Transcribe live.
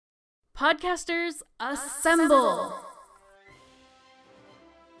Podcasters, assemble!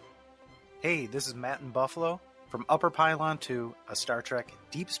 Hey, this is Matt and Buffalo from Upper Pylon to a Star Trek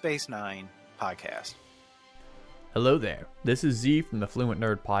Deep Space Nine podcast. Hello there, this is Z from the Fluent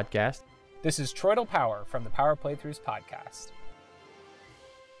Nerd podcast. This is TroytlePower from the Power Playthroughs podcast.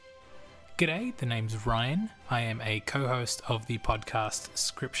 G'day, the name's Ryan. I am a co-host of the podcast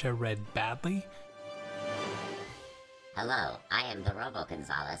Scripture Read Badly. Hello, I am the Robo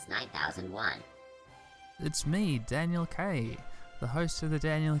Gonzalez 9001. It's me, Daniel K., the host of the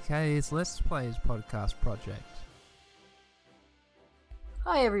Daniel K's Let's Plays podcast project.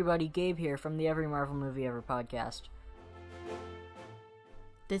 Hi everybody, Gabe here from the Every Marvel Movie Ever podcast.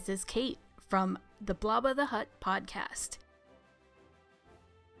 This is Kate from the Blabba the Hutt podcast.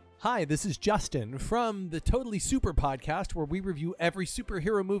 Hi, this is Justin from the Totally Super podcast, where we review every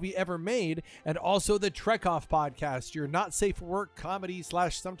superhero movie ever made, and also the Trek Off podcast, your not safe for work comedy /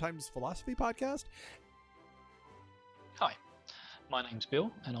 sometimes philosophy podcast. Hi, my name's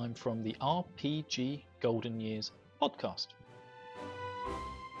Bill, and I'm from the RPG Golden Years podcast.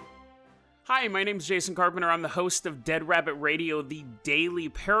 Hi, my name's Jason Carpenter. I'm the host of Dead Rabbit Radio, the daily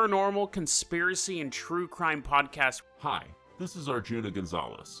paranormal, conspiracy, and true crime podcast. Hi, this is Arjuna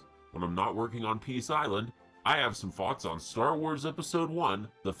Gonzalez. When I'm not working on Peace Island, I have some thoughts on Star Wars Episode 1,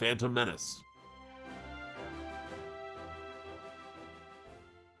 The Phantom Menace.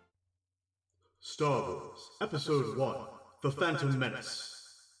 Star Wars Episode 1, The Phantom Menace.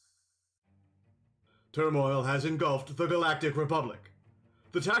 Turmoil has engulfed the Galactic Republic.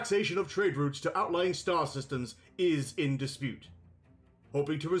 The taxation of trade routes to outlying star systems is in dispute.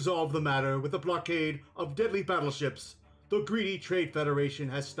 Hoping to resolve the matter with a blockade of deadly battleships, the greedy Trade Federation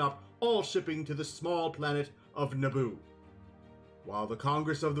has stopped all shipping to the small planet of Naboo. While the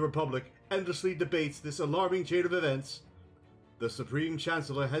Congress of the Republic endlessly debates this alarming chain of events, the Supreme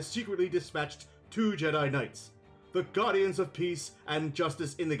Chancellor has secretly dispatched 2 Jedi Knights, the Guardians of Peace and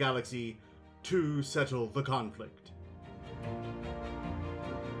Justice in the Galaxy, to settle the conflict.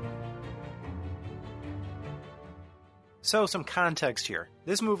 So, some context here.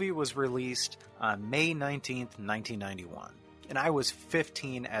 This movie was released on May 19th, 1991, and I was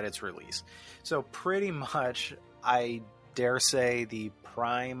 15 at its release. So, pretty much, I dare say, the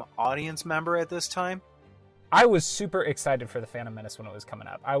prime audience member at this time. I was super excited for The Phantom Menace when it was coming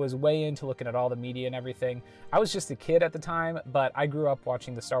up. I was way into looking at all the media and everything. I was just a kid at the time, but I grew up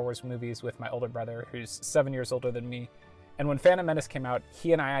watching the Star Wars movies with my older brother, who's 7 years older than me. And when Phantom Menace came out,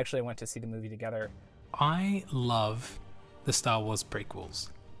 he and I actually went to see the movie together. I love the Star Wars prequels.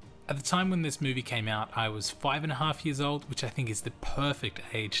 At the time when this movie came out, I was 5.5 years old, which I think is the perfect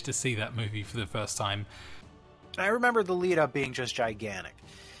age to see that movie for the first time. I remember the lead-up being just gigantic.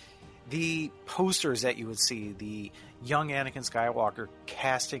 The posters that you would see, the young Anakin Skywalker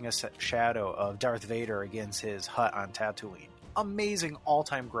casting a shadow of Darth Vader against his hut on Tatooine. Amazing,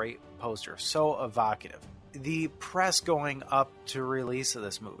 all-time great poster, so evocative. The press going up to release of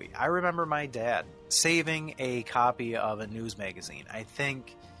this movie. I remember my dad saving a copy of a news magazine. I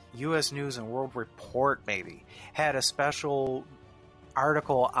think U.S. News and World Report maybe had a special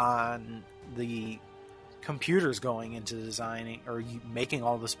article on the computers going into designing or making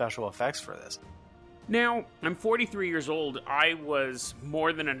all the special effects for this. Now, I'm 43 years old. I was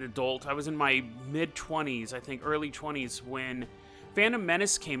more than an adult. I was in my mid-20s, I think early 20s, when Phantom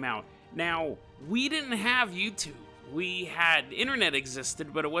Menace came out. Now, we didn't have YouTube. We had internet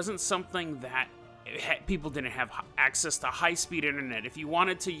existed, but it wasn't something that people didn't have access to high-speed internet. If you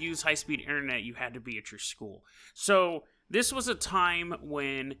wanted to use high-speed internet, you had to be at your school. So this was a time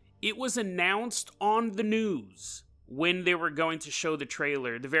when it was announced on the news when they were going to show the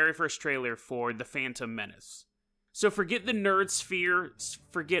trailer, the very first trailer for The Phantom Menace. So forget the nerd sphere,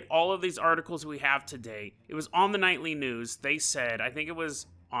 forget all of these articles we have today. It was on the nightly news. They said, I think it was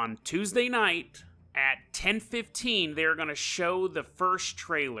on Tuesday night at 10:15, they were going to show the first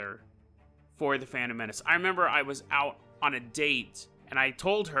trailer for The Phantom Menace. I remember I was out on a date, and I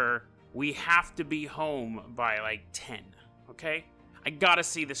told her, we have to be home by like 10, okay? I gotta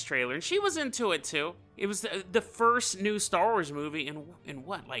see this trailer. And she was into it too. It was the first new Star Wars movie in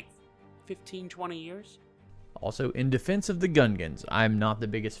what, like 15, 20 years? Also, in defense of the Gungans, I'm not the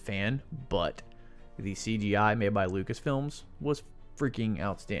biggest fan, but the CGI made by Lucasfilms was freaking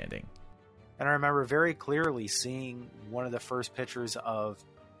outstanding. And I remember very clearly seeing one of the first pictures of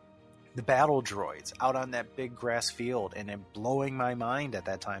the battle droids out on that big grass field, and it blowing my mind at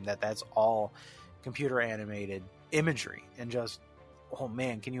that time that that's all computer animated imagery, and just, oh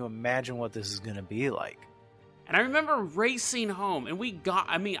man, can you imagine what this is going to be like? And I remember racing home,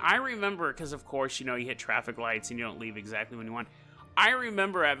 and I remember, because of course, you hit traffic lights and you don't leave exactly when you want. I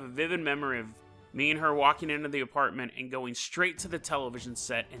remember, I have a vivid memory of me and her walking into the apartment and going straight to the television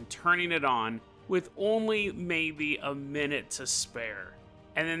set and turning it on with only maybe a minute to spare.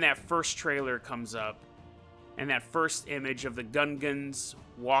 And then that first trailer comes up, and that first image of the Gungans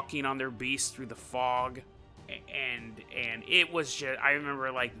walking on their beast through the fog, and it was just, I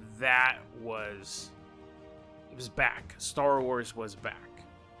remember like it was back. Star Wars was back.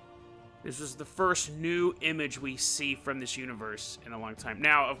 This was the first new image we see from this universe in a long time.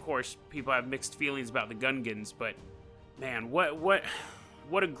 Now, of course, people have mixed feelings about the Gungans, but man, what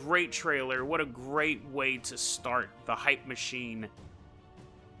a great trailer. What a great way to start the hype machine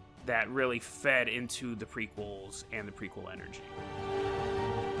that really fed into the prequels and the prequel energy.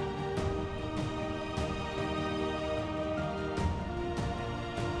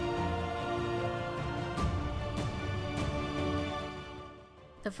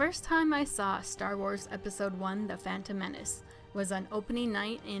 The first time I saw Star Wars Episode 1, The Phantom Menace, was on opening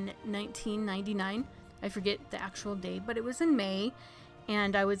night in 1999. I forget the actual date, but it was in May,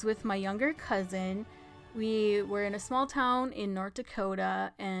 and I was with my younger cousin. We were in a small town in North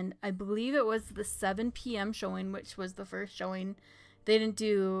Dakota, and I believe it was the 7 p.m. showing, which was the first showing. They didn't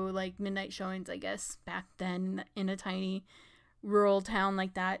do, like, midnight showings, I guess, back then in a tiny rural town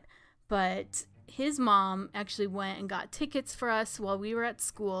like that, but his mom actually went and got tickets for us while we were at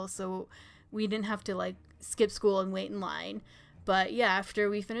school, so we didn't have to like skip school and wait in line. But yeah, after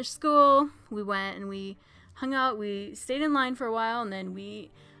we finished school, we went and we hung out. We stayed in line for a while, and then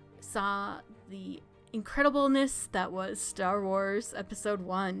we saw the incredibleness that was Star Wars Episode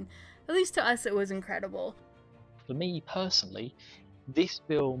 1. At least to us, it was incredible. For me personally, this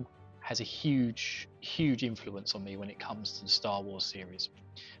film has a huge influence on me when it comes to the Star Wars series,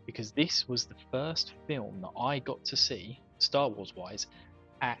 because this was the first film that I got to see, Star Wars wise,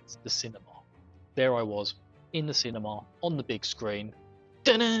 at the cinema. There I was in the cinema on the big screen,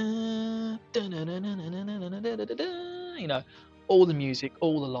 you know, all the music,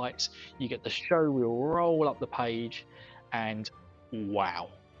 all the lights, you get the show will roll up the page, and wow,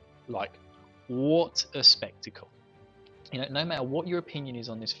 like what a spectacle. You know, no matter what your opinion is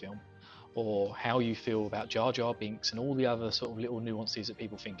on this film, or how you feel about Jar Jar Binks and all the other sort of little nuances that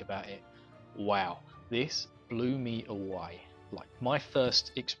people think about it, wow, this blew me away. Like, my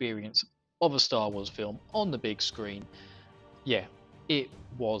first experience of a Star Wars film on the big screen, yeah, it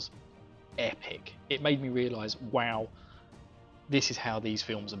was epic. It made me realise, wow, this is how these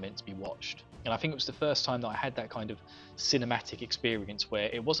films are meant to be watched. And I think it was the first time that I had that kind of cinematic experience where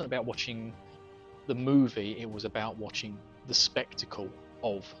it wasn't about watching the movie, it was about watching the spectacle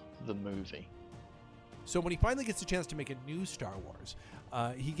of the movie. So when he finally gets a chance to make a new Star Wars,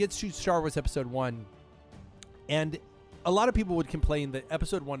 he gets to Star Wars Episode 1, and a lot of people would complain that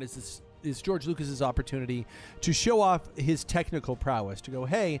Episode 1 is George Lucas's opportunity to show off his technical prowess, to go,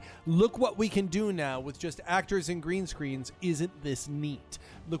 hey, look what we can do now with just actors and green screens. Isn't this neat?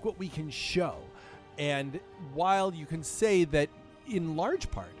 Look what we can show. And while you can say that in large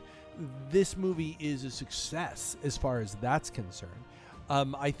part this movie is a success as far as that's concerned,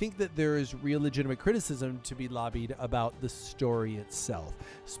 I think that there is real legitimate criticism to be lobbied about the story itself.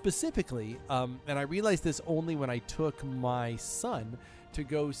 Specifically, and I realized this only when I took my son to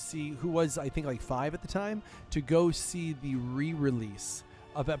go see, who was, I think, like 5 at the time, to go see the re-release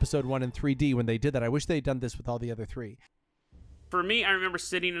of Episode 1 in 3D when they did that. I wish they'd done this with all the other 3. For me, I remember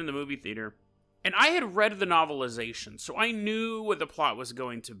sitting in the movie theater, and I had read the novelization, so I knew what the plot was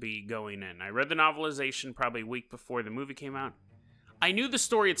going to be going in. I read the novelization probably a week before the movie came out. I knew the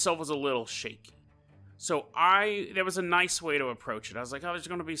story itself was a little shaky. So that was a nice way to approach it. I was like, oh, there's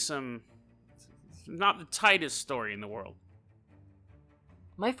going to be not the tightest story in the world.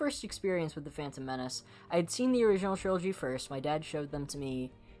 My first experience with The Phantom Menace, I had seen the original trilogy first. My dad showed them to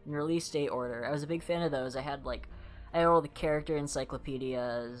me in release date order. I was a big fan of those. I had all the character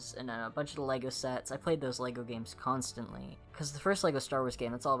encyclopedias and a bunch of the Lego sets. I played those Lego games constantly. Because the first Lego Star Wars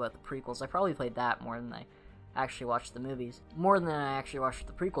game, it's all about the prequels. I probably played that more than I actually watched the movies. More than I actually watched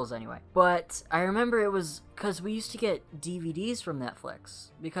the prequels anyway. But I remember it was because we used to get DVDs from Netflix.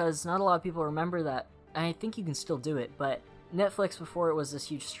 Because not a lot of people remember that. And I think you can still do it, but Netflix, before it was this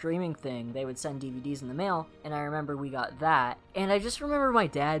huge streaming thing, they would send DVDs in the mail, and I remember we got that. And I just remember my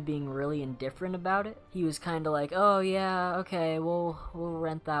dad being really indifferent about it. He was kind of like, oh yeah, okay, we'll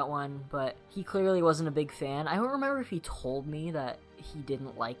rent that one, but he clearly wasn't a big fan. I don't remember if he told me that he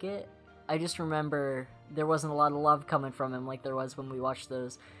didn't like it. I just remember there wasn't a lot of love coming from him like there was when we watched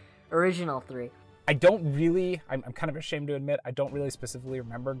those original 3. I don't really, I'm kind of ashamed to admit, I don't really specifically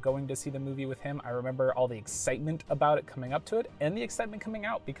remember going to see the movie with him. I remember all the excitement about it coming up to it and the excitement coming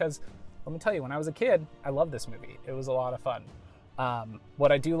out, because let me tell you, when I was a kid, I loved this movie. It was a lot of fun.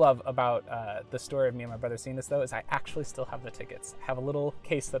 What I do love about the story of me and my brother seeing this, though, is I actually still have the tickets. I have a little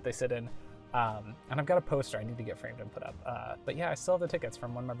case that they sit in, and I've got a poster I need to get framed and put up. But yeah, I still have the tickets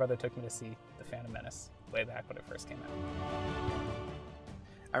from when my brother took me to see The Phantom Menace way back when it first came out.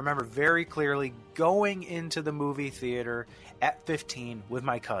 I remember very clearly going into the movie theater at 15 with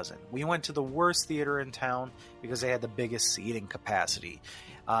my cousin. We went to the worst theater in town because they had the biggest seating capacity.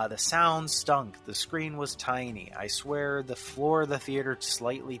 The sound stunk. The screen was tiny. I swear the floor of the theater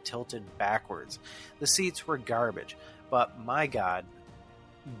slightly tilted backwards. The seats were garbage. But my God,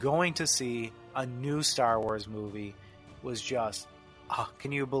 going to see a new Star Wars movie was just...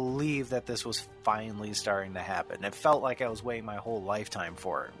 can you believe that this was finally starting to happen? It felt like I was waiting my whole lifetime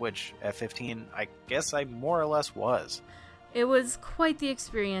for it, which at 15, I guess I more or less was. It was quite the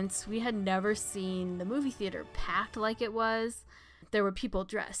experience. We had never seen the movie theater packed like it was. There were people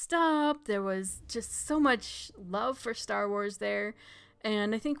dressed up. There was just so much love for Star Wars there.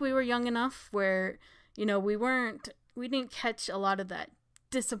 And I think we were young enough where, we didn't catch a lot of that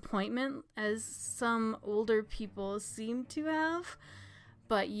disappointment as some older people seem to have.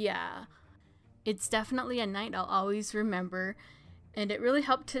 But yeah, it's definitely a night I'll always remember, and it really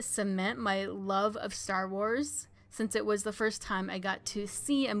helped to cement my love of Star Wars since it was the first time I got to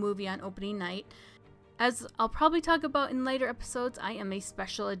see a movie on opening night. As I'll probably talk about in later episodes, I am a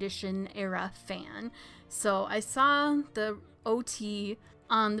special edition era fan, so I saw the OT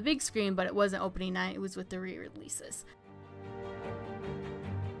on the big screen, but it wasn't opening night, it was with the re-releases.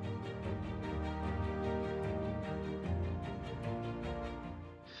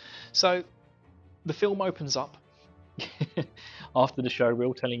 So the film opens up after the show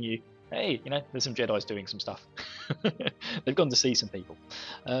reel telling you, hey, there's some Jedis doing some stuff. They've gone to see some people.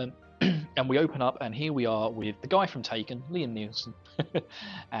 And we open up, and here we are with the guy from Taken, Liam Neeson,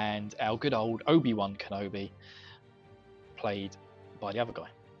 and our good old Obi-Wan Kenobi, played by the other guy.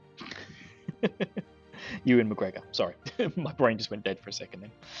 Ewan McGregor. Sorry, my brain just went dead for a second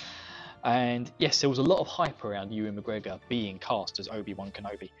then. And yes, there was a lot of hype around Ewan McGregor being cast as Obi-Wan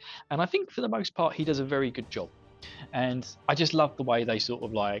Kenobi. And I think for the most part, he does a very good job. And I just love the way they sort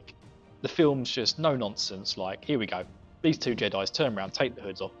of the film's just no nonsense. Here we go. These two Jedis turn around, take the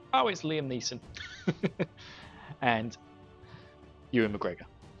hoods off. Oh, it's Liam Neeson. And Ewan McGregor.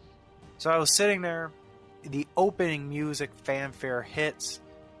 So I was sitting there, the opening music fanfare hits,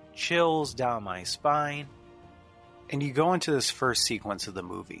 chills down my spine, and you go into this first sequence of the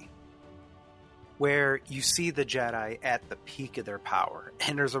movie, where you see the Jedi at the peak of their power.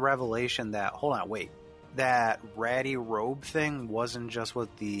 And there's a revelation that, that ratty robe thing wasn't just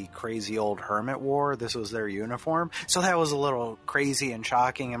what the crazy old hermit wore. This was their uniform. So that was a little crazy and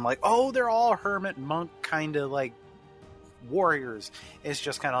shocking. I'm like, oh, they're all hermit monk kind of warriors. It's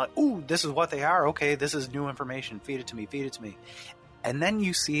just kind of ooh, this is what they are. Okay, this is new information. Feed it to me. And then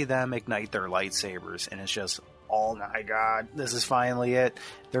you see them ignite their lightsabers, and it's just, oh my God, this is finally it.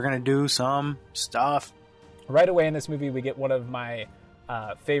 They're going to do some stuff. Right away in this movie, we get one of my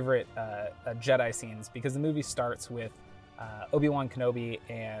favorite Jedi scenes, because the movie starts with Obi-Wan Kenobi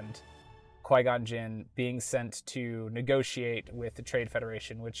and Qui-Gon Jinn being sent to negotiate with the Trade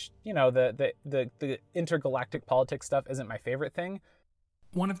Federation, which, the intergalactic politics stuff isn't my favorite thing.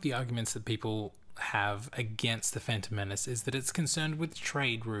 One of the arguments that people have against the Phantom Menace is that it's concerned with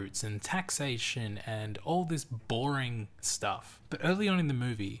trade routes and taxation and all this boring stuff. But early on in the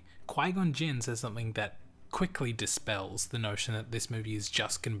movie, Qui-Gon Jinn says something that quickly dispels the notion that this movie is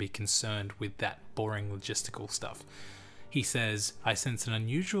just going to be concerned with that boring logistical stuff. He says, I sense an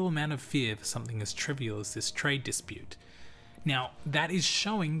unusual amount of fear for something as trivial as this trade dispute. Now, that is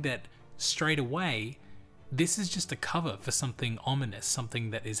showing that straight away, this is just a cover for something ominous,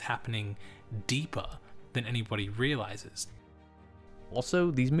 something that is happening deeper than anybody realizes.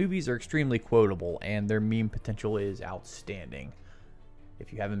 Also, these movies are extremely quotable, and their meme potential is outstanding.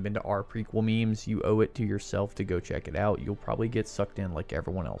 If you haven't been to our prequel memes, you owe it to yourself to go check it out. You'll probably get sucked in like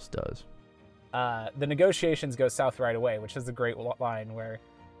everyone else does. The negotiations go south right away, which is a great line where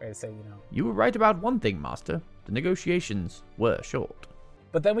they say, You were right about one thing, Master. The negotiations were short.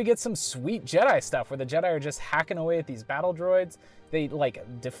 But then we get some sweet Jedi stuff where the Jedi are just hacking away at these battle droids. They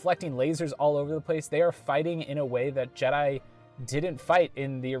deflecting lasers all over the place. They are fighting in a way that Jedi didn't fight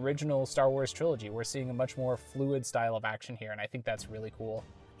in the original Star Wars trilogy. We're seeing a much more fluid style of action here, and I think that's really cool.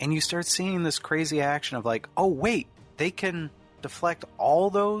 And you start seeing this crazy action of oh wait, they can deflect all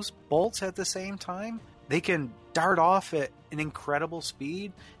those bolts at the same time? They can dart off at an incredible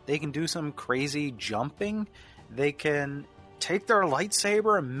speed. They can do some crazy jumping. They can take their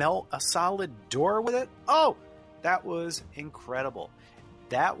lightsaber and melt a solid door with it. Oh, that was incredible.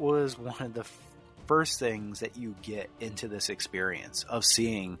 That was one of the first things that you get into this experience of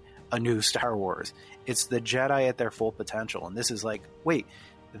seeing a new Star Wars. It's the Jedi at their full potential. And this is like, wait,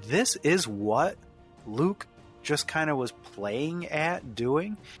 this is what Luke just kind of was playing at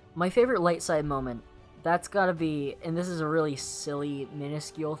doing? My favorite light side moment, that's gotta be, and this is a really silly,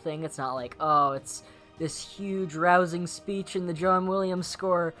 minuscule thing. It's not like, oh, it's this huge, rousing speech in the John Williams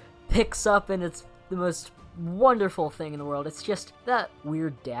score picks up and it's the most wonderful thing in the world. It's just that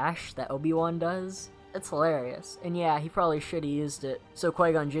weird dash that Obi-Wan does. It's hilarious. And yeah, he probably should have used it so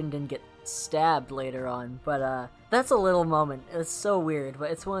Qui-Gon Jinn didn't get stabbed later on. But that's a little moment. It's so weird,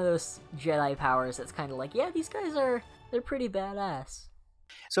 but it's one of those Jedi powers that's kind of like, yeah, these guys they're pretty badass.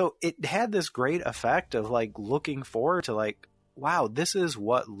 So it had this great effect of like looking forward to like, wow, this is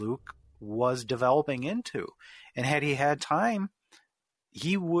what Luke was developing into. And had he had time,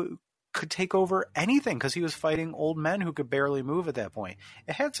 he could take over anything because he was fighting old men who could barely move at that point.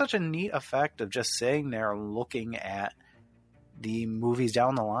 It had such a neat effect of just sitting there looking at the movies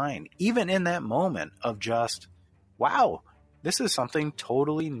down the line, even in that moment of just, wow, this is something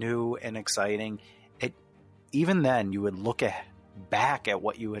totally new and exciting. Even then, you would look back at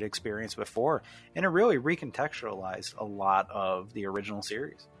what you had experienced before, and it really recontextualized a lot of the original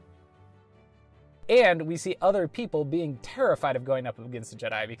series. And we see other people being terrified of going up against the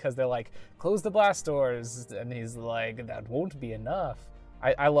Jedi because they're like, close the blast doors. And he's like, that won't be enough.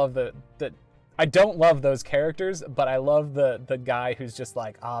 I love the I don't love those characters, but I love the guy who's just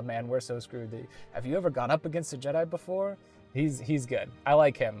like, ah, man, we're so screwed. Have you ever gone up against a Jedi before? He's good. I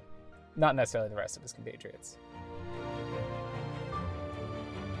like him. Not necessarily the rest of his compatriots.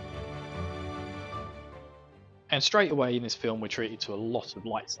 And straight away in this film, we're treated to a lot of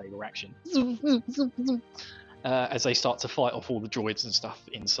lightsaber action as they start to fight off all the droids and stuff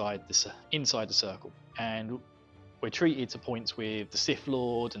inside the circle. And we're treated to points with the Sith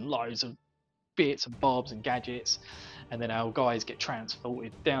Lord and loads of bits and bobs and gadgets. And then our guys get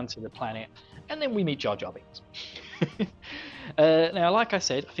transported down to the planet, and then we meet Jar Jar Binks. Now, like I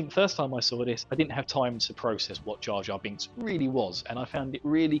said, I think the first time I saw this, I didn't have time to process what Jar Jar Binks really was, and I found it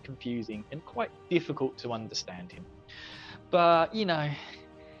really confusing and quite difficult to understand him. But, you know,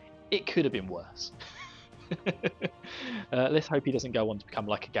 it could have been worse. Let's hope he doesn't go on to become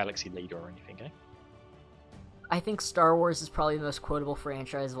like a galaxy leader or anything, eh? I think Star Wars is probably the most quotable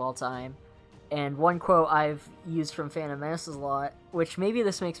franchise of all time. And one quote I've used from Phantom Menace a lot, which maybe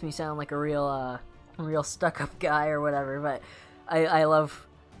this makes me sound like a real stuck-up guy or whatever, but I love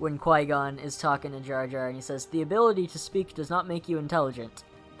when Qui-Gon is talking to Jar Jar and he says, "The ability to speak does not make you intelligent."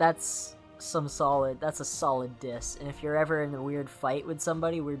 That's a solid diss. And if you're ever in a weird fight with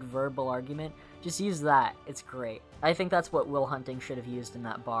somebody, weird verbal argument, just use that. It's great. I think that's what Will Hunting should have used in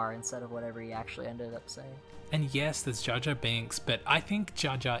that bar instead of whatever he actually ended up saying. And yes, there's Jar Jar Binks, but I think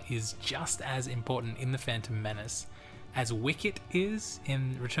Jar Jar is just as important in The Phantom Menace as Wicket is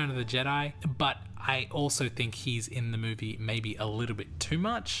in Return of the Jedi, but I also think he's in the movie maybe a little bit too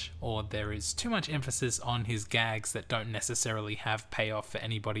much, or there is too much emphasis on his gags that don't necessarily have payoff for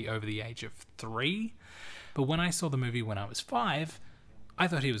anybody over the age of 3. But when I saw the movie when I was 5, I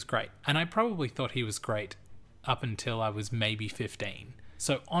thought he was great, and I probably thought he was great up until I was maybe 15.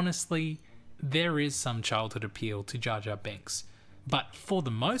 So honestly, there is some childhood appeal to Jar Jar Binks, but for the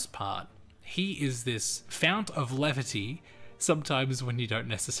most part, he is this fount of levity, sometimes when you don't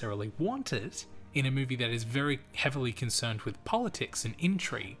necessarily want it, in a movie that is very heavily concerned with politics and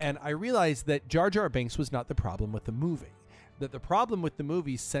intrigue. And I realized that Jar Jar Binks was not the problem with the movie. That the problem with the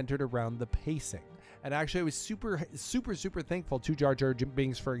movie centered around the pacing. And actually I was super thankful to Jar Jar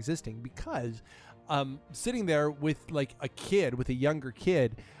Binks for existing, because sitting there with like a younger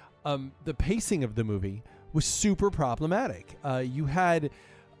kid, the pacing of the movie was super problematic. You had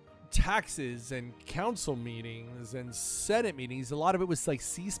taxes and council meetings and Senate meetings. A lot of it was like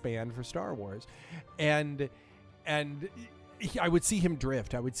C-SPAN for Star Wars, and I would see him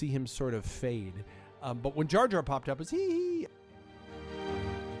drift. I would see him sort of fade. But when Jar Jar popped up, it was he.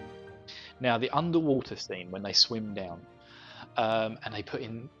 Now the underwater scene when they swim down, and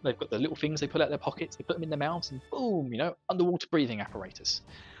they've got the little things they pull out their pockets, they put them in their mouths, and boom, underwater breathing apparatus.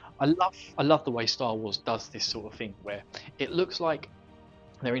 I love the way Star Wars does this sort of thing, where it looks like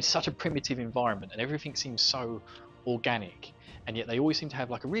they're in such a primitive environment and everything seems so organic, and yet they always seem to have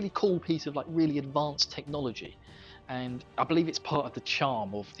like a really cool piece of like really advanced technology. And I believe it's part of the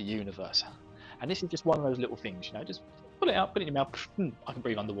charm of the universe. And this is just one of those little things, just pull it out, put it in your mouth, I can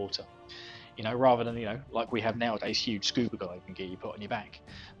breathe underwater. Rather than, like we have nowadays, huge scuba diving gear you put on your back.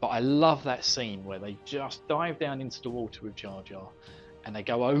 But I love that scene where they just dive down into the water with Jar Jar, and they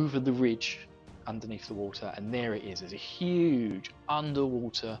go over the ridge underneath the water, and there it is. There's a huge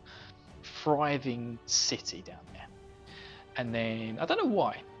underwater thriving city down there. And then I don't know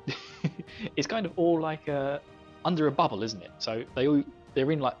why. It's kind of all like under a bubble, isn't it? So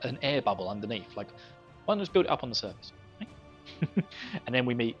they're in like an air bubble underneath. Like, why not just build it up on the surface? Right? And then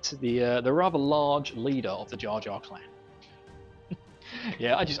we meet the rather large leader of the Jar Jar clan.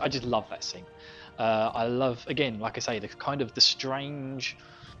 Yeah, I just love that scene. I love, again, like I say, the strange,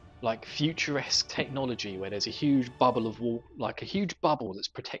 like futuresque technology where there's a huge bubble of water, like a huge bubble that's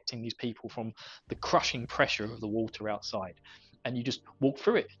protecting these people from the crushing pressure of the water outside. And you just walk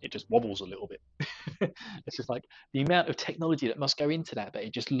through it, it just wobbles a little bit. It's just like the amount of technology that must go into that, but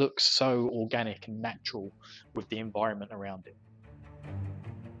it just looks so organic and natural with the environment around it.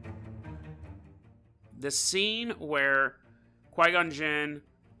 The scene where Qui-Gon Jinn,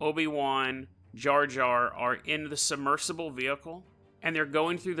 Obi-Wan, Jar Jar are in the submersible vehicle, and they're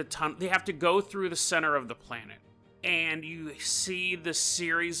going through the tunnel. They have to go through the center of the planet, and you see the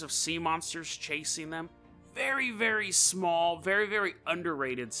series of sea monsters chasing them. Very, very small, very, very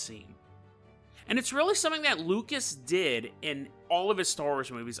underrated scene. And it's really something that Lucas did in all of his Star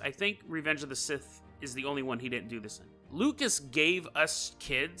Wars movies. I think Revenge of the Sith is the only one he didn't do this in. Lucas gave us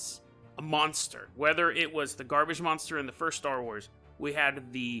kids a monster, whether it was the garbage monster in the first Star Wars. We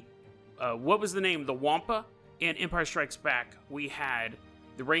had the, what was the name? The Wampa in Empire Strikes Back. We had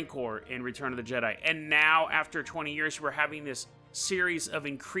the Rancor in Return of the Jedi. And now, after 20 years, we're having this series of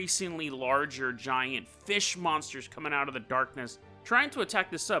increasingly larger giant fish monsters coming out of the darkness trying to attack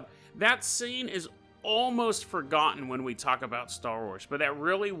the sub. That scene is almost forgotten when we talk about Star Wars, but that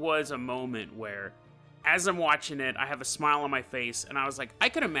really was a moment where, as I'm watching it, I have a smile on my face, and I was like, I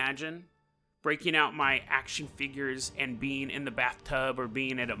could imagine breaking out my action figures and being in the bathtub or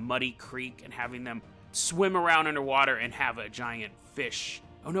being at a muddy creek and having them swim around underwater and have a giant fish.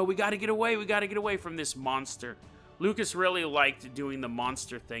 Oh no, we gotta get away from this monster. Lucas really liked doing the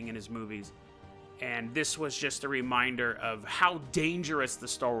monster thing in his movies, and this was just a reminder of how dangerous the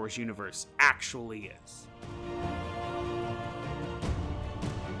Star Wars universe actually is.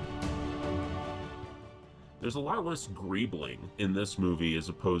 There's a lot less greebling in this movie as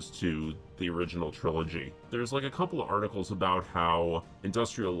opposed to the original trilogy. There's like a couple of articles about how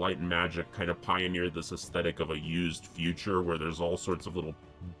Industrial Light and Magic kind of pioneered this aesthetic of a used future where there's all sorts of little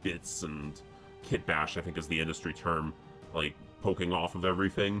bits and kit bash, I think is the industry term, like poking off of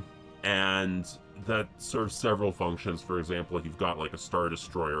everything. And that serves several functions. For example, if you've got like a Star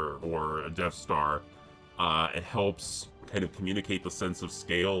Destroyer or a Death Star, it helps kind of communicate the sense of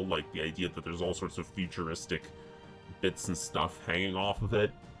scale, like the idea that there's all sorts of futuristic bits and stuff hanging off of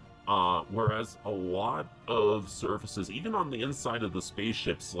it. Whereas a lot of surfaces, even on the inside of the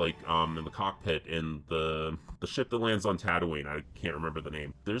spaceships, like in the cockpit in the ship that lands on Tatooine, I can't remember the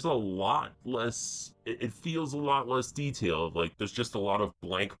name, there's a lot less, it feels a lot less detailed. Like there's just a lot of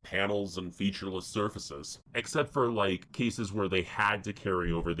blank panels and featureless surfaces, except for like cases where they had to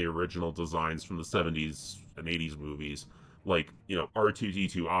carry over the original designs from the 70s and 80s movies. Like, you know,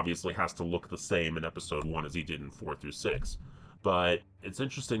 R2-D2 obviously has to look the same in episode 1 as he did in 4 through 6. But it's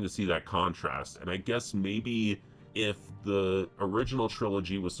interesting to see that contrast, and I guess maybe if the original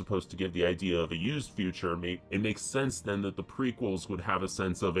trilogy was supposed to give the idea of a used future, it makes sense then that the prequels would have a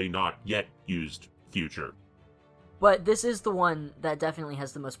sense of a not yet used future. But this is the one that definitely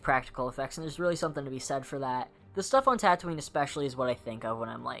has the most practical effects, and there's really something to be said for that. The stuff on Tatooine especially is what I think of when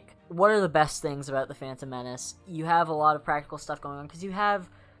I'm like, what are the best things about the Phantom Menace? You have a lot of practical stuff going on, because you have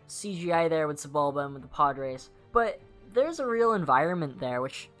CGI there with Sebulba and with the podrace, but there's a real environment there,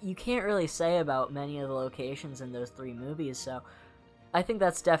 which you can't really say about many of the locations in those 3 movies, so I think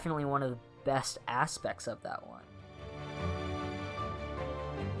that's definitely one of the best aspects of that one.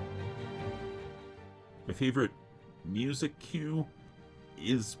 My favorite music cue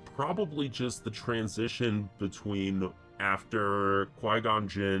is probably just the transition between after Qui-Gon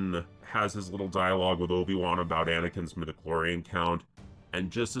Jinn has his little dialogue with Obi-Wan about Anakin's midichlorian count, and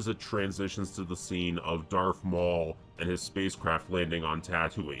just as it transitions to the scene of Darth Maul and his spacecraft landing on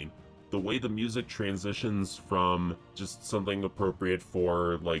Tatooine. The way the music transitions from just something appropriate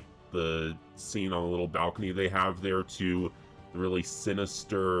for, like, the scene on the little balcony they have there to the really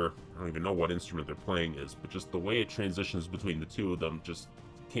sinister, I don't even know what instrument they're playing is, but just the way it transitions between the two of them just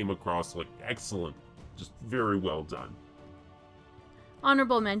came across like excellent, just very well done.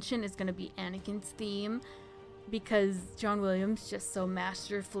 Honorable mention is going to be Anakin's theme, because John Williams just so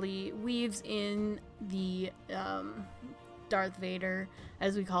masterfully weaves in the Darth Vader,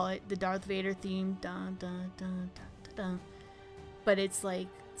 as we call it, the Darth Vader theme, dun, dun, dun, dun, dun, dun. But it's like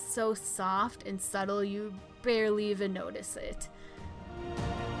so soft and subtle, you barely even notice it.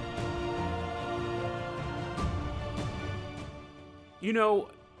 You know,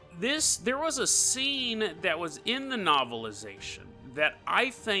 There was a scene that was in the novelization that I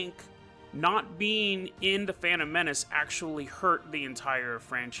think not being in the Phantom Menace actually hurt the entire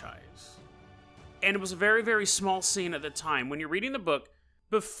franchise. And it was a very, very small scene at the time. When you're reading the book,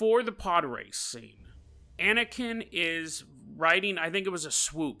 before the pod race scene, Anakin is riding, I think it was a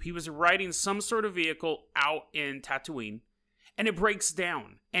swoop. He was riding some sort of vehicle out in Tatooine, and it breaks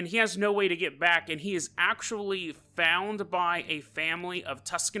down. And he has no way to get back, and he is actually found by a family of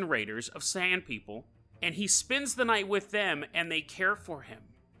Tusken Raiders, of Sand People, and he spends the night with them, and they care for him.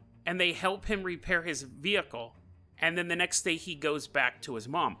 And they help him repair his vehicle, and then the next day he goes back to his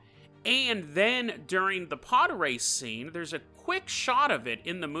mom. And then during the pod race scene, there's a quick shot of it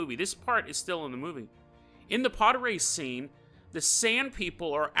in the movie. This part is still in the movie. In the pod race scene, the Sand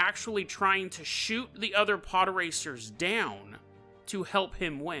People are actually trying to shoot the other pod racers down to help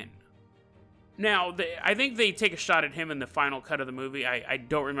him win. Now, I think they take a shot at him in the final cut of the movie. I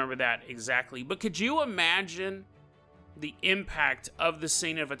don't remember that exactly. But could you imagine the impact of the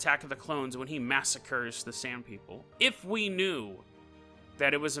scene of Attack of the Clones when he massacres the Sand People? If we knew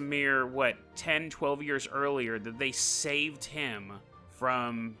that it was a mere, 10, 12 years earlier that they saved him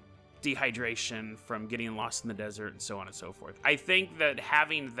from dehydration, from getting lost in the desert, and so on and so forth. I think that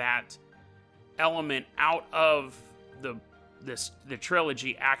having that element out of the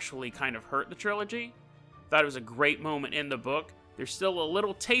trilogy actually kind of hurt the trilogy. Thought it was a great moment in the book. There's still a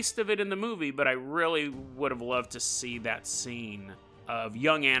little taste of it in the movie, but I really would have loved to see that scene of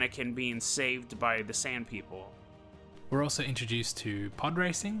young Anakin being saved by the Sand People. We're also introduced to pod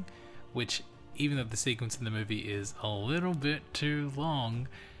racing, which, even though the sequence in the movie is a little bit too long,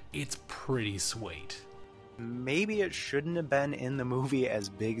 it's pretty sweet. Maybe it shouldn't have been in the movie as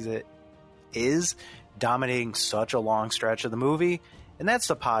big as it is, dominating such a long stretch of the movie, and that's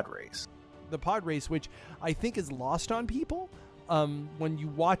the pod race. The pod race, which I think is lost on people when you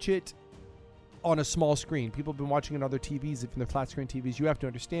watch it on a small screen. People have been watching it on other TVs, even the flat screen TVs. You have to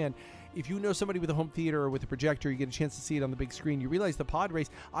understand, if you know somebody with a home theater or with a projector, you get a chance to see it on the big screen. You realize the pod race,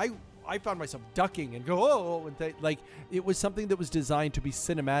 I found myself ducking and go, oh, and like it was something that was designed to be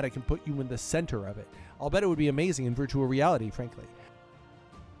cinematic and put you in the center of it. I'll bet it would be amazing in virtual reality, frankly.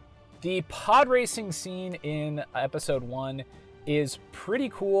 The pod racing scene in episode 1 is pretty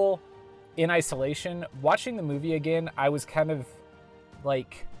cool in isolation. Watching the movie again, I was kind of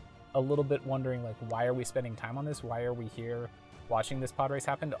like a little bit wondering, like, why are we spending time on this? Why are we here watching this pod race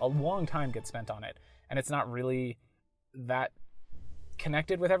happen? A long time gets spent on it, and it's not really that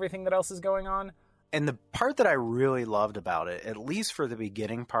connected with everything that else is going on. And the part that I really loved about it, at least for the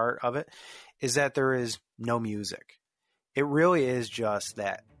beginning part of it, is that there is no music. It really is just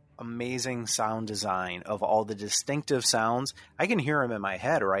that amazing sound design of all the distinctive sounds. I can hear them in my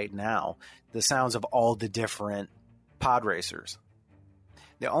head right now, the sounds of all the different pod racers.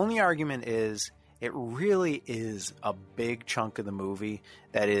 The only argument is it really is a big chunk of the movie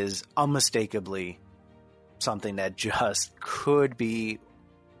that is unmistakably something that just could be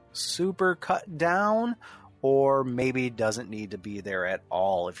super cut down, or maybe doesn't need to be there at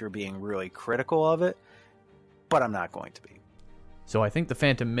all if you're being really critical of it, but I'm not going to be. So I think the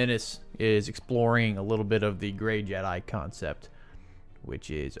Phantom Menace is exploring a little bit of the Grey Jedi concept, which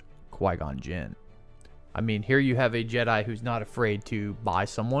is Qui-Gon Jinn. I mean, here you have a Jedi who's not afraid to buy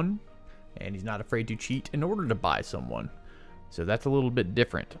someone, and he's not afraid to cheat in order to buy someone. So that's a little bit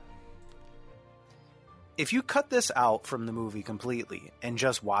different. If you cut this out from the movie completely and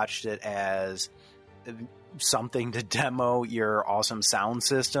just watched it as something to demo your awesome sound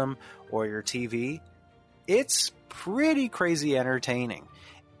system or your TV, it's pretty crazy entertaining.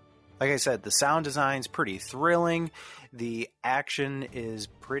 Like I said, the sound design's pretty thrilling. The action is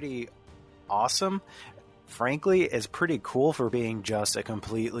pretty awesome. Frankly, it's pretty cool for being just a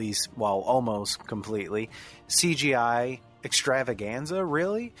completely, well, almost completely CGI extravaganza,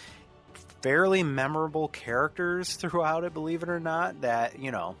 really. Fairly memorable characters throughout it, believe it or not, that,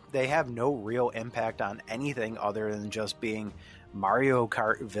 you know, they have no real impact on anything other than just being Mario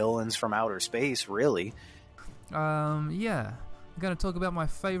Kart villains from outer space, really. Yeah. I'm going to talk about my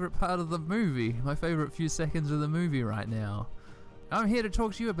favorite part of the movie, my favorite few seconds of the movie right now. I'm here to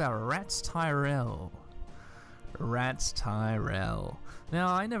talk to you about Rats Tyrell. Rats Tyrell. Now,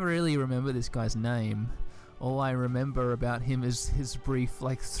 I never really remember this guy's name. All I remember about him is his brief,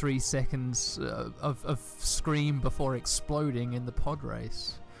 3 seconds of scream before exploding in the pod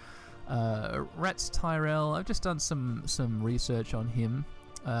race. Rats Tyrell, I've just done some research on him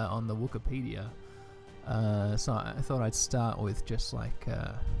on the Wikipedia. So I thought I'd start with just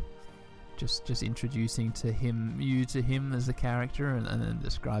introducing you to him as a character, and then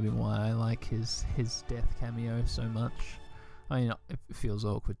describing why I like his death cameo so much. I mean, it feels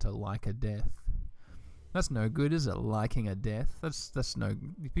awkward to like a death. That's no good, is it? Liking a death. That's no.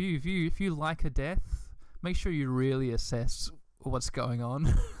 If you like a death, make sure you really assess what's going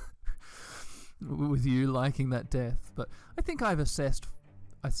on with you liking that death. But I think I've assessed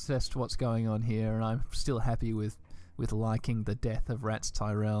what's going on here, and I'm still happy with liking the death of Rats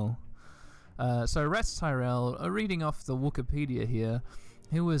Tyrell. So Rats Tyrell, reading off the Wikipedia here,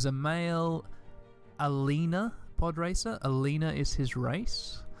 he was a male Alina podracer. Alina is his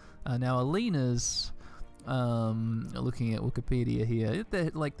race. Now Alina's, looking at Wikipedia here,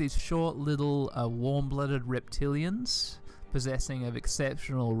 they're like these short little warm-blooded reptilians possessing of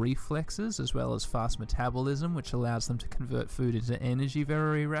exceptional reflexes as well as fast metabolism, which allows them to convert food into energy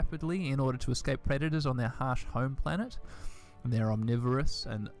very rapidly in order to escape predators on their harsh home planet. And they're omnivorous,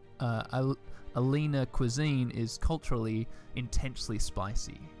 and Alina cuisine is culturally intensely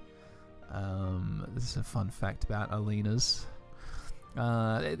spicy. This is a fun fact about Alinas.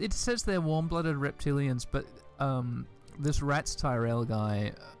 It says they're warm-blooded reptilians, but this Rats Tyrell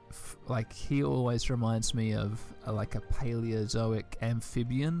guy, he always reminds me of like a Paleozoic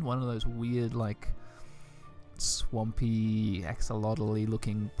amphibian, one of those weird, swampy, axolotl-y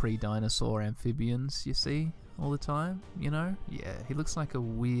looking pre-dinosaur amphibians you see all the time, Yeah, he looks like a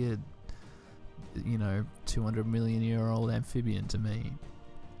weird, 200 million year old amphibian to me.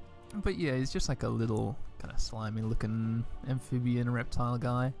 But yeah, he's just like a little kind of slimy looking amphibian reptile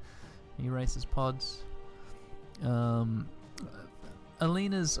guy. He races pods.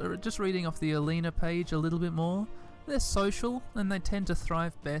 Alina's, just reading off the Alina page a little bit more, they're social and they tend to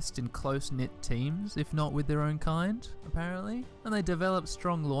thrive best in close-knit teams, if not with their own kind, apparently. And they develop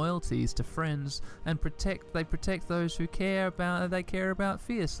strong loyalties to friends and they protect those who care about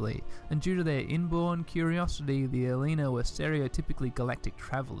fiercely. And due to their inborn curiosity, the Alina were stereotypically galactic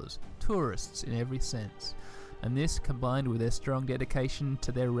travelers, tourists in every sense. And this, combined with their strong dedication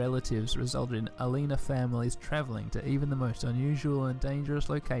to their relatives, resulted in Alina families travelling to even the most unusual and dangerous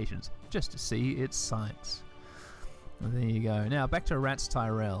locations just to see its sights. Well, there you go. Now, back to Rats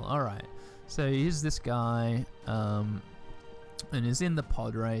Tyrell. Alright, so here's this guy, and is in the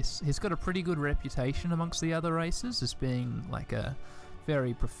pod race. He's got a pretty good reputation amongst the other racers as being like a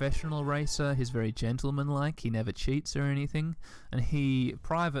very professional racer. He's very gentlemanlike. He never cheats or anything. And he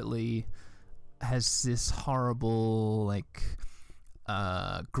privately has this horrible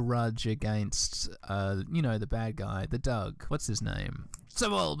grudge against the bad guy, the Doug. What's his name?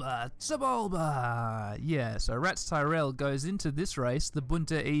 Sebulba! Yeah, so Rats Tyrell goes into this race, the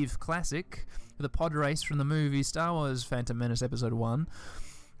Bunta Eve Classic, the pod race from the movie Star Wars Phantom Menace Episode 1.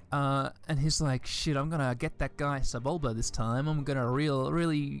 And he's like, shit, I'm gonna get that guy Sebulba this time. I'm gonna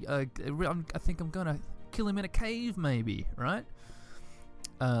I think I'm gonna kill him in a cave, maybe, right?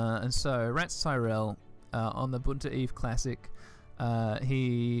 And so Rats Tyrell, on the Bunta Eve Classic,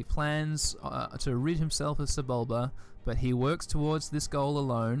 he plans to rid himself of Sebulba, but he works towards this goal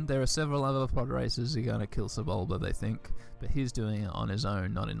alone. There are several other pod racers who are going to kill Sebulba, they think, but he's doing it on his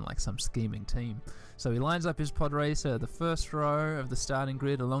own, not in some scheming team. So he lines up his pod racer at the first row of the starting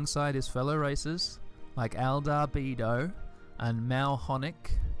grid alongside his fellow racers, like Aldar Bedo and Mal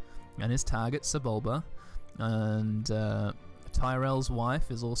Honik, and his target Sebulba. And Tyrell's wife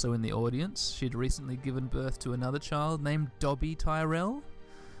is also in the audience. She'd recently given birth to another child named Dobby Tyrell,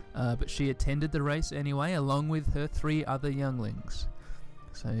 but she attended the race anyway, along with her 3 other younglings.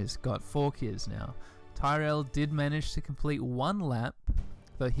 So he's got 4 kids now. Tyrell did manage to complete 1 lap,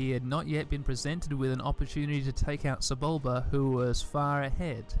 though he had not yet been presented with an opportunity to take out Sebulba, who was far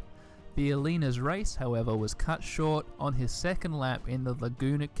ahead. The Alina's race, however, was cut short on his 2nd lap in the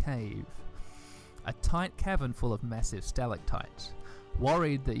Laguna Cave, a tight cavern full of massive stalactites.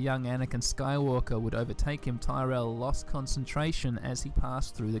 Worried that young Anakin Skywalker would overtake him, Tyrell lost concentration as he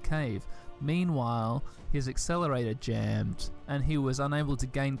passed through the cave. Meanwhile, his accelerator jammed, and he was unable to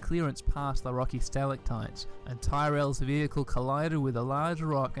gain clearance past the rocky stalactites, and Tyrell's vehicle collided with a large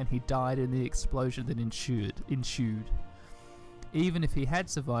rock and he died in the explosion that ensued. Even if he had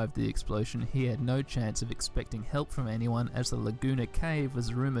survived the explosion, he had no chance of expecting help from anyone, as the Laguna Cave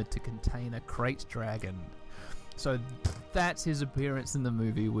was rumoured to contain a crate dragon. So that's his appearance in the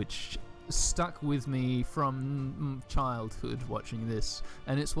movie, which stuck with me from childhood watching this,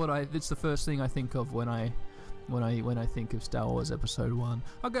 and it's the first thing I think of when I think of Star Wars Episode 1.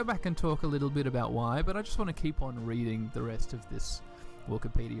 I'll go back and talk a little bit about why, but I just want to keep on reading the rest of this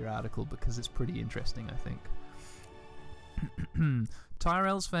Wikipedia article because it's pretty interesting, I think.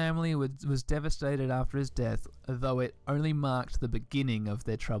 Tyrell's family was devastated after his death, though it only marked the beginning of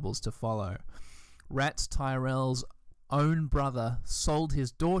their troubles to follow. Rats Tyrell's own brother sold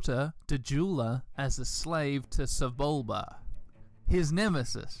his daughter, Dejula, as a slave to Sebulba. his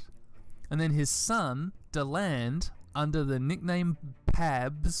nemesis. And then his son, Deland, under the nickname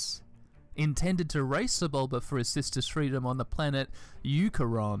Pabs, intended to race Sebulba for his sister's freedom on the planet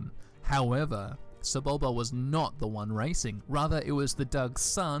Eucharon. However, Sebulba was not the one racing. Rather, it was the Dug's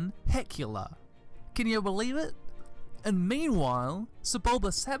son, Hecula. Can you believe it? And meanwhile,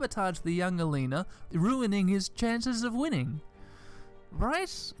 Sebulba sabotaged the young Alina, ruining his chances of winning.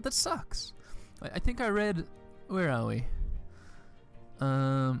 Right? That sucks. I think I read... Where are we?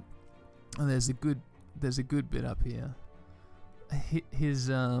 Oh, there's a good bit up here. His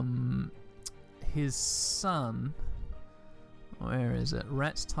son... Where is it?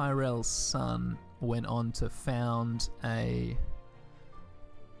 Rats Tyrell's son went on to found a...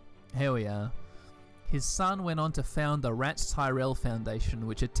 Here we are. His son went on to found the Rats Tyrell Foundation,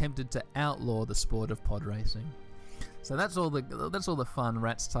 which attempted to outlaw the sport of pod racing. So that's all the fun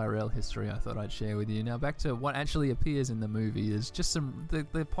Rats Tyrell history I thought I'd share with you. Now back to what actually appears in the movie is just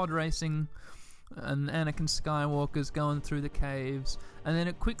the pod racing and Anakin Skywalker's going through the caves, and then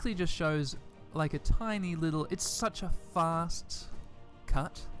it quickly just shows like a tiny little... It's such a fast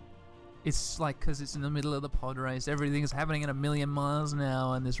cut. It's like, because it's in the middle of the pod race, everything is happening at 1,000,000 miles an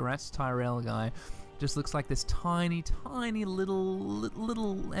hour, and this Rats Tyrell guy just looks like this tiny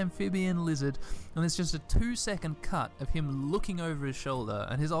little amphibian lizard, and it's just a 2-second cut of him looking over his shoulder,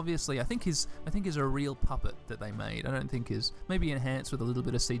 and his obviously I think is a real puppet that they made. I don't think is maybe enhanced with a little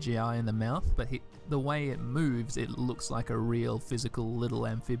bit of CGI in the mouth, but the way it moves, it looks like a real physical little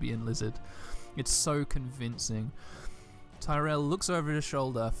amphibian lizard. It's so convincing. Tyrell looks over his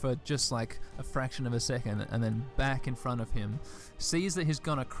shoulder for just like a fraction of a second, and then back in front of him, sees that he's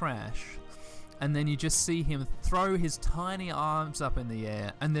gonna crash, and then you just see him throw his tiny arms up in the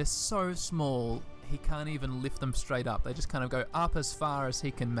air, and they're so small he can't even lift them straight up. They just kind of go up as far as he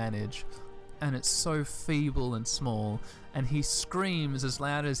can manage, and it's so feeble and small, and he screams as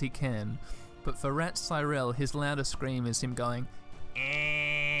loud as he can. But for Rats Tyrell, his loudest scream is him going,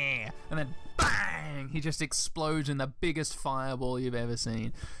 "Eh," and then bang! He just explodes in the biggest fireball you've ever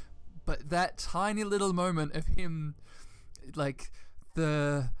seen. But that tiny little moment of him, like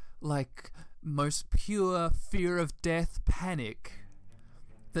the most pure fear of death panic,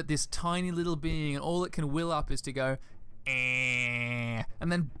 that this tiny little being, and all it can will up is to go, "Eh,"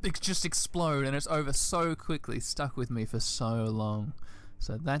 and then just explode, and it's over so quickly, stuck with me for so long.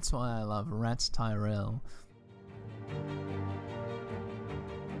 So that's why I love Rats Tyrell.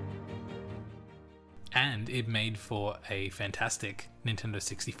 And it made for a fantastic Nintendo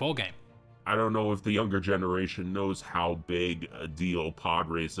 64 game. I don't know if the younger generation knows how big a deal pod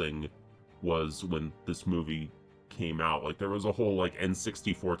racing was when this movie came out. Like, there was a whole like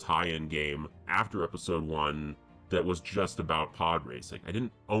N64 tie-in game after episode 1 that was just about pod racing. I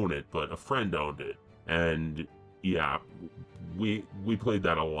didn't own it, but a friend owned it. And yeah, we played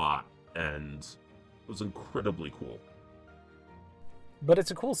that a lot, and it was incredibly cool. But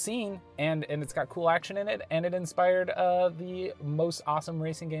it's a cool scene, and it's got cool action in it, and it inspired the most awesome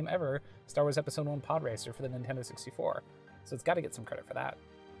racing game ever, Star Wars Episode 1 Pod Racer for the Nintendo 64. So it's got to get some credit for that.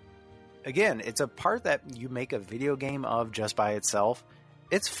 Again, it's a part that you make a video game of just by itself.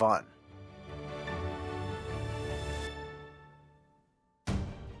 It's fun.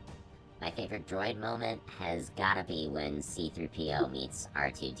 My favorite droid moment has gotta be when C-3PO meets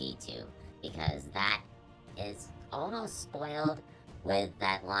R2-D2, because that is almost spoiled with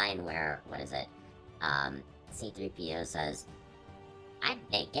that line where, what is it? C-3PO says, "I'm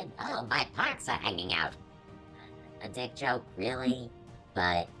naked, oh, my parts are hanging out." A dick joke, really?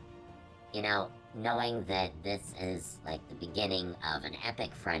 But, you know, knowing that this is like the beginning of an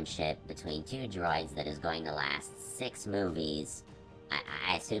epic friendship between two droids that is going to last 6 movies,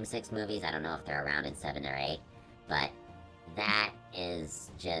 I assume 6 movies, I don't know if they're around in 7 or 8, but that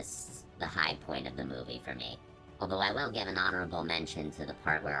is just the high point of the movie for me. Although I will give an honorable mention to the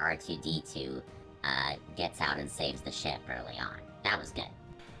part where R2-D2 gets out and saves the ship early on. That was good.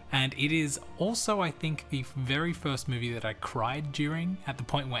 And it is also, I think, the very first movie that I cried during, at the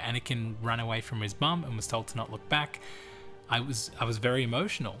point where Anakin ran away from his mum and was told to not look back. I was very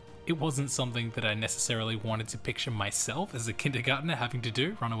emotional. It wasn't something that I necessarily wanted to picture myself as a kindergartner having to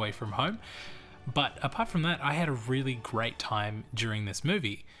do, run away from home. But apart from that, I had a really great time during this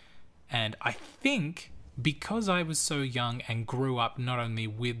movie. And I think, because I was so young and grew up not only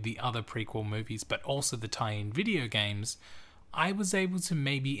with the other prequel movies, but also the tie-in video games, I was able to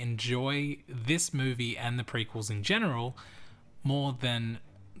maybe enjoy this movie and the prequels in general more than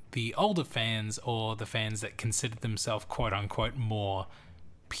the older fans, or the fans that considered themselves quote-unquote more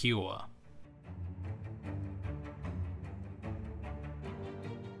pure.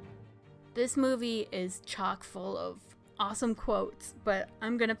 This movie is chock full of awesome quotes, but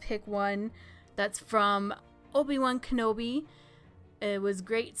I'm gonna pick one that's from Obi-Wan Kenobi. It was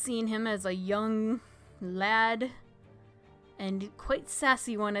great seeing him as a young lad, and quite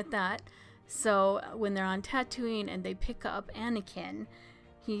sassy one at that. So when they're on Tatooine and they pick up Anakin,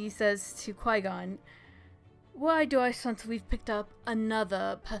 he says to Qui-Gon, "Why do I sense we've picked up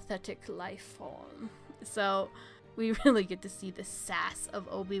another pathetic life form?" So we really get to see the sass of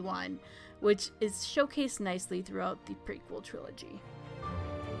Obi-Wan, which is showcased nicely throughout the prequel trilogy.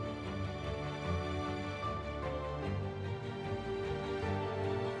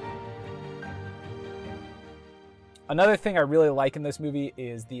 Another thing I really like in this movie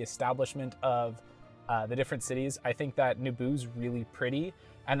is the establishment of the different cities. I think that Naboo's really pretty,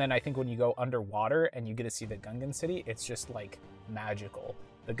 and then I think when you go underwater and you get to see the Gungan city, it's just like magical.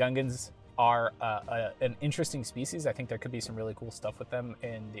 The Gungans are an interesting species. I think there could be some really cool stuff with them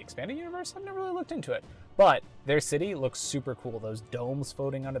in the expanded universe. I've never really looked into it, but their city looks super cool. Those domes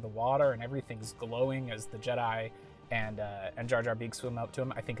floating under the water and everything's glowing as the Jedi and Jar Jar Binks swim up to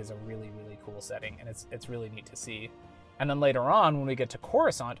him, I think is a really, really cool setting, and it's really neat to see. And then later on, when we get to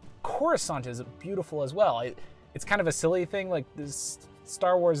Coruscant is beautiful as well. It's kind of a silly thing, like this,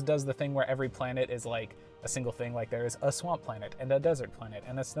 Star Wars does the thing where every planet is like a single thing, like there is a swamp planet and a desert planet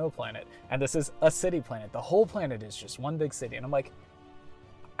and a snow planet, and this is a city planet. The whole planet is just one big city, and I'm like,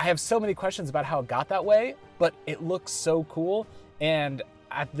 I have so many questions about how it got that way, but it looks so cool, and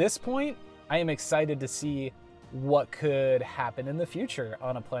at this point, I am excited to see what could happen in the future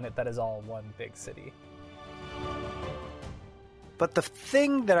on a planet that is all one big city. But the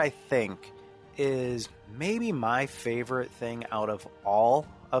thing that I think is maybe my favorite thing out of all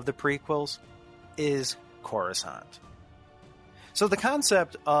of the prequels is Coruscant. So the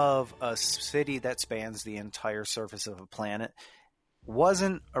concept of a city that spans the entire surface of a planet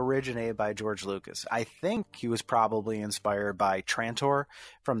wasn't originated by George Lucas. I think he was probably inspired by Trantor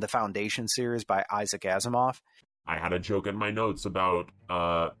from the Foundation series by Isaac Asimov. I had a joke in my notes about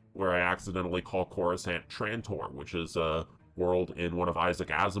where I accidentally call Coruscant Trantor, which is a world in one of Isaac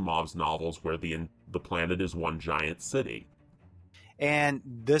Asimov's novels where the planet is one giant city. And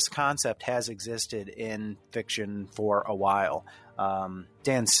this concept has existed in fiction for a while.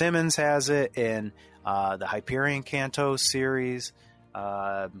 Dan Simmons has it in the Hyperion Canto series.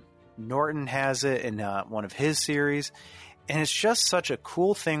 Norton has it in one of his series. And it's just such a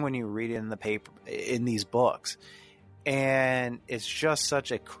cool thing when you read it in the paper, in these books. And it's just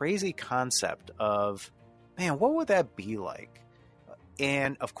such a crazy concept of, man, what would that be like?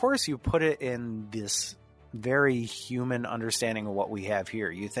 And of course, you put it in this very human understanding of what we have here.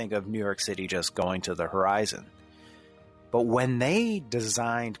 You think of New York City just going to the horizon. But when they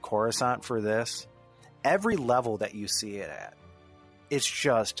designed Coruscant for this, every level that you see it at, it's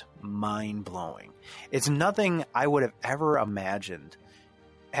just mind-blowing. It's nothing I would have ever imagined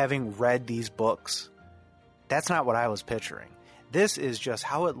having read these books. That's not what I was picturing. This is just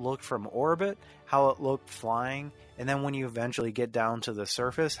how it looked from orbit, how it looked flying, and then when you eventually get down to the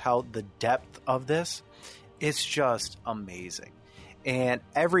surface, how the depth of this, it's just amazing. And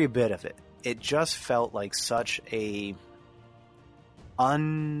every bit of it, it just felt like such a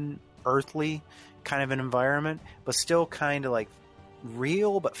unearthly kind of an environment, but still kind of like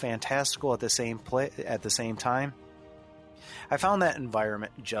real but fantastical at the same time. I found that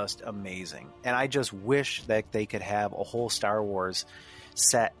environment just amazing, and I just wish that they could have a whole Star Wars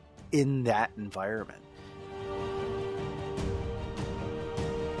set in that environment.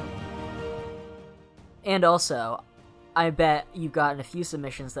 And also, I bet you've gotten a few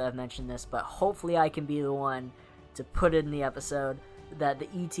submissions that have mentioned this, but hopefully I can be the one to put it in the episode that the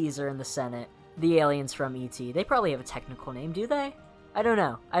ETs are in the Senate. The aliens from ET. They probably have a technical name, do they? I don't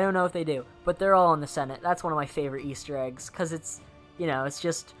know. I don't know if they do. But they're all in the Senate. That's one of my favorite Easter eggs, because it's, it's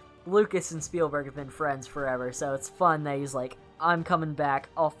just Lucas and Spielberg have been friends forever, so it's fun that he's like, I'm coming back.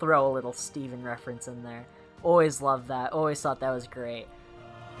 I'll throw a little Steven reference in there. Always loved that. Always thought that was great.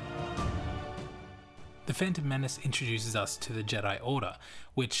 The Phantom Menace introduces us to the Jedi Order,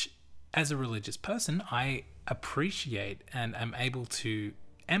 which, as a religious person, I appreciate and am able to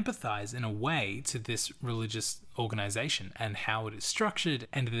empathize in a way to this religious organization and how it is structured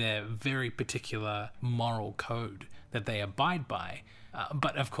and their very particular moral code that they abide by.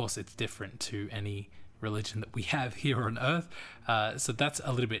 But of course, it's different to any religion that we have here on Earth. So that's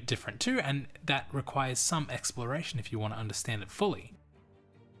a little bit different too, and that requires some exploration if you want to understand it fully.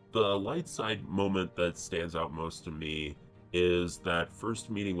 The light side moment that stands out most to me is that first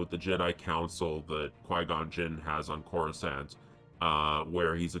meeting with the Jedi Council that Qui-Gon Jinn has on Coruscant,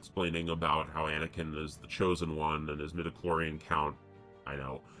 where he's explaining about how Anakin is the chosen one and his midichlorian count,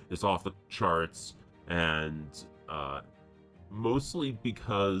 is off the charts, and mostly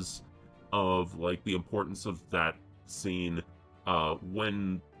because of like the importance of that scene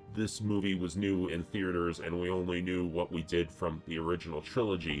when this movie was new in theaters and we only knew what we did from the original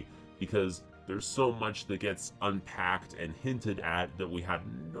trilogy, because there's so much that gets unpacked and hinted at that we had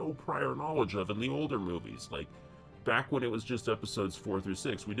no prior knowledge of in the older movies. Like, back when it was just episodes 4 through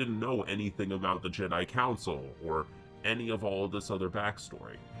 6, we didn't know anything about the Jedi Council or any of all of this other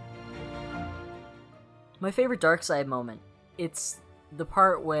backstory. My favorite dark side moment, it's the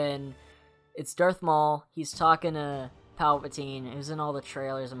part when it's Darth Maul, he's talking to Palpatine. It was in all the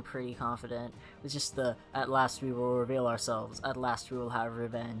trailers, I'm pretty confident. It's just the, at last we will reveal ourselves, at last we will have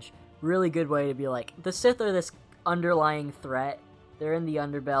revenge. Really good way to be like, the Sith are this underlying threat, they're in the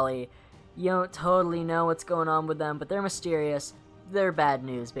underbelly, you don't totally know what's going on with them, but they're mysterious, they're bad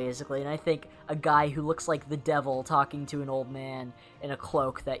news, basically. And I think a guy who looks like the devil talking to an old man in a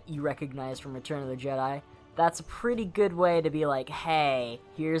cloak that you recognize from Return of the Jedi, that's a pretty good way to be like, hey,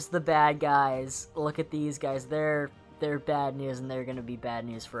 here's the bad guys, look at these guys, they're bad news, and they're gonna be bad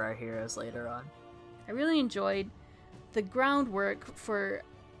news for our heroes later on. I really enjoyed the groundwork for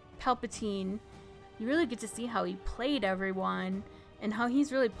Palpatine. You really get to see how he played everyone, and how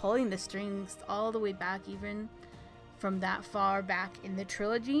he's really pulling the strings all the way back, even from that far back in the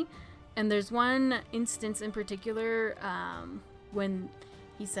trilogy. And there's one instance in particular when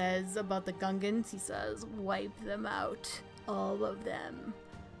he says about the Gungans, he says, wipe them out, all of them.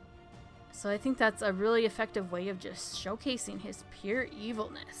 So I think that's a really effective way of just showcasing his pure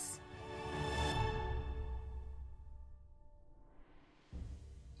evilness.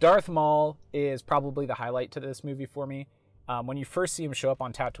 Darth Maul is probably the highlight to this movie for me. When you first see him show up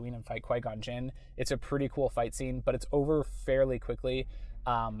on Tatooine and fight Qui-Gon Jinn, it's a pretty cool fight scene, but it's over fairly quickly.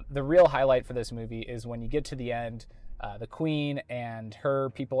 The real highlight for this movie is when you get to the end, the Queen and her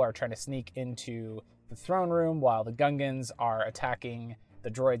people are trying to sneak into the throne room while the Gungans are attacking the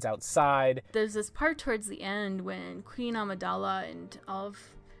droids outside. There's this part towards the end when Queen Amidala and all of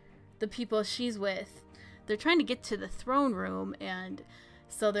the people she's with, they're trying to get to the throne room, and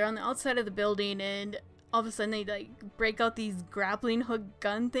so they're on the outside of the building, and all of a sudden they like break out these grappling hook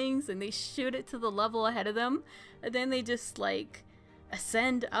gun things and they shoot it to the level ahead of them, and then they just like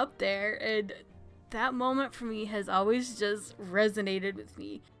ascend up there, and that moment for me has always just resonated with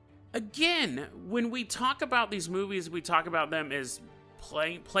me. Again, when we talk about these movies, we talk about them as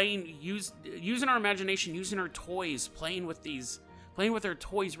using our imagination, using our toys, playing with our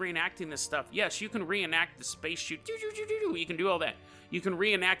toys, reenacting this stuff. Yes, you can reenact the space shoot. You can do all that. You can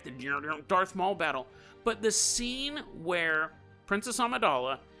reenact the Darth Maul battle. But the scene where Princess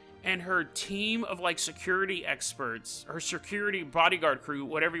Amidala and her team of like security experts, her security bodyguard crew,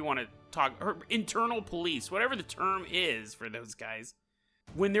 whatever you want to talk, her internal police, whatever the term is for those guys,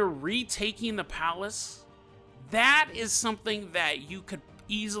 when they're retaking the palace, that is something that you could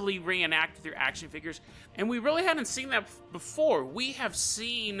easily reenact with your action figures. And we really hadn't seen that before. We have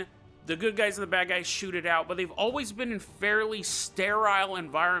seen the good guys and the bad guys shoot it out, but they've always been in fairly sterile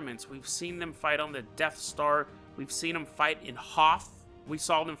environments. We've seen them fight on the Death Star. We've seen them fight in Hoth. We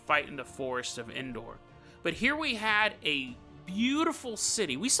saw them fight in the forests of Endor. But here we had a beautiful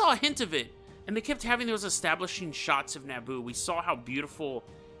city. We saw a hint of it, and they kept having those establishing shots of Naboo. We saw how beautiful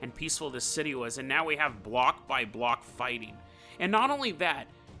and peaceful this city was, and now we have block by block fighting. And not only that,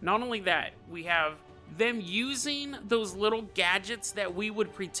 we have them using those little gadgets that we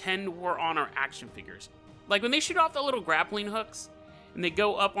would pretend were on our action figures. Like when they shoot off the little grappling hooks and they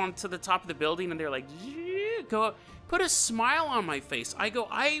go up onto the top of the building and they're like, go up, put a smile on my face.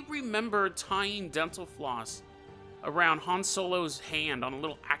 I remember tying dental floss around Han Solo's hand on a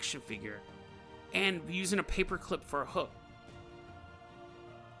little action figure and using a paper clip for a hook.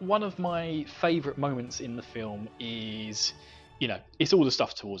 One of my favourite moments in the film is, it's all the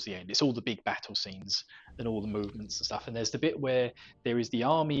stuff towards the end. It's all the big battle scenes and all the movements and stuff. And there's the bit where there is the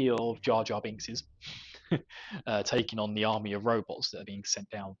army of Jar Jar Binkses taking on the army of robots that are being sent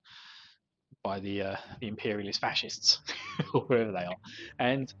down by the imperialist fascists, or wherever they are.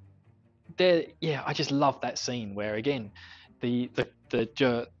 And I just love that scene where, again, the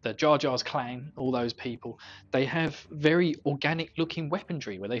Jar Jar's clan, all those people, they have very organic looking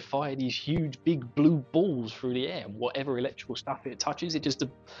weaponry where they fire these huge big blue balls through the air, and whatever electrical stuff it touches, it just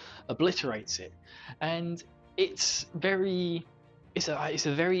obliterates it. And it's a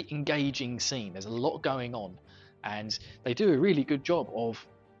very engaging scene. There's a lot going on, and they do a really good job of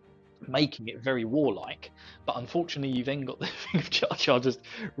making it very warlike. But unfortunately, you then got the thing of Jar Jar just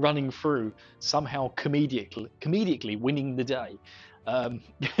running through, somehow comedically winning the day.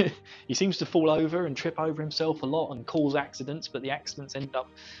 He seems to fall over and trip over himself a lot and cause accidents, but the accidents end up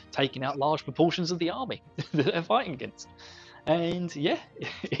taking out large proportions of the army that they're fighting against. And yeah,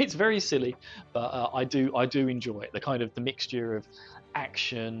 it's very silly, but I do enjoy it. The mixture of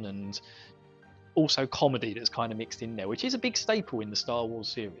action and also comedy that's kind of mixed in there, which is a big staple in the Star Wars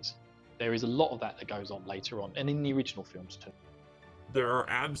series. There is a lot of that goes on later on, and in the original films too. There are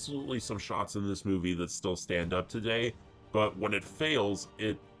absolutely some shots in this movie that still stand up today, but when it fails,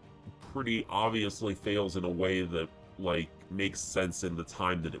 it pretty obviously fails in a way that, like, makes sense in the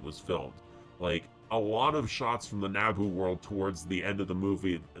time that it was filmed. Like, a lot of shots from the Naboo world towards the end of the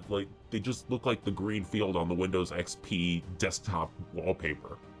movie, like, they just look like the green field on the Windows XP desktop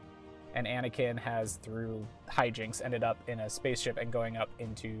wallpaper. And Anakin has, through hijinks, ended up in a spaceship and going up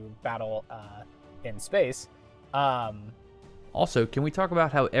into battle in space. Also, can we talk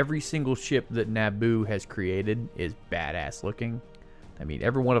about how every single ship that Naboo has created is badass looking? I mean,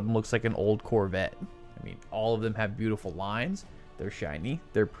 every one of them looks like an old Corvette. I mean, all of them have beautiful lines, they're shiny,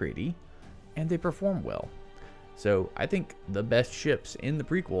 they're pretty, and they perform well. So I think the best ships in the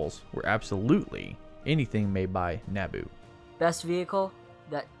prequels were absolutely anything made by Naboo. Best vehicle?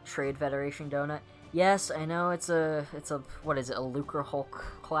 That Trade Federation donut. Yes, I know it's a what is it, a Lucre Hulk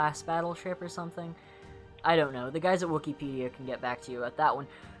class battleship or something? I don't know. The guys at Wikipedia can get back to you at that one.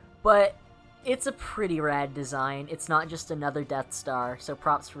 But it's a pretty rad design. It's not just another Death Star, so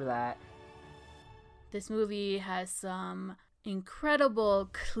props for that. This movie has some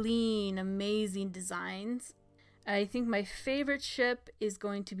incredible, clean, amazing designs. I think my favorite ship is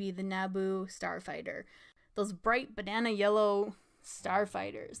going to be the Naboo Starfighter. Those bright banana yellow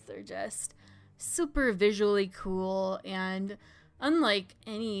starfighters, they're just super visually cool, and unlike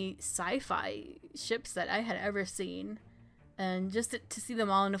any sci-fi ships that I had ever seen, and just to see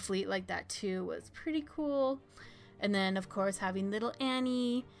them all in a fleet like that too was pretty cool. And then of course having little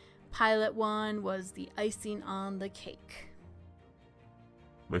Annie pilot one was the icing on the cake.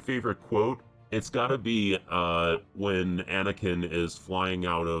 My favorite quote, it's gotta be when Anakin is flying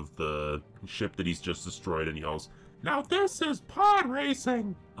out of the ship that he's just destroyed and yells, "Now this is pod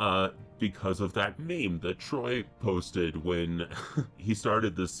racing!" Because of that meme that Troy posted when he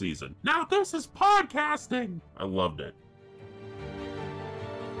started this season. "Now this is podcasting!" I loved it.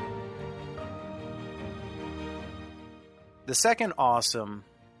 The second awesome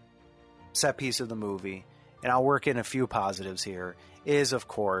set piece of the movie, and I'll work in a few positives here, is, of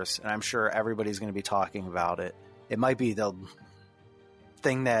course, and I'm sure everybody's going to be talking about it, it might be the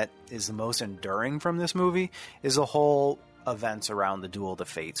thing that is the most enduring from this movie, is the whole events around the Duel of the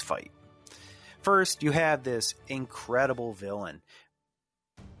Fates fight. First, you have this incredible villain.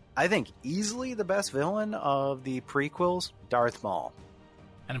 I think easily the best villain of the prequels, Darth Maul.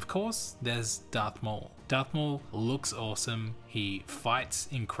 And of course, there's Darth Maul. Darth Maul looks awesome. He fights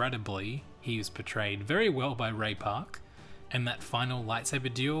incredibly. He is portrayed very well by Ray Park. And that final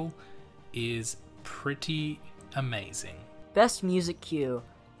lightsaber duel is pretty amazing. Best music cue.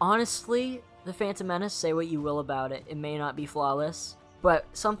 Honestly, The Phantom Menace, say what you will about it, it may not be flawless, but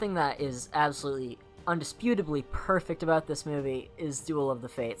something that is absolutely undisputably perfect about this movie is Duel of the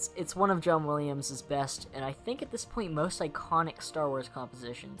Fates. It's one of John Williams' best, and I think at this point most iconic Star Wars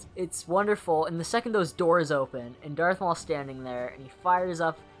compositions. It's wonderful, and the second those doors open, and Darth Maul's standing there, and he fires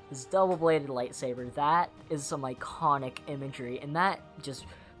up his double-bladed lightsaber, that is some iconic imagery, and that just,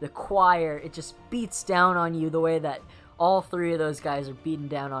 the choir, it just beats down on you the way that all three of those guys are beating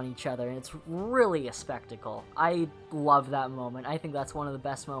down on each other, and it's really a spectacle. I love that moment. I think that's one of the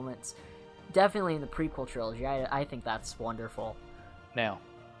best moments. Definitely in the prequel trilogy. I think that's wonderful. Now,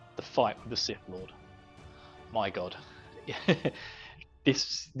 the fight with the Sith Lord. My God.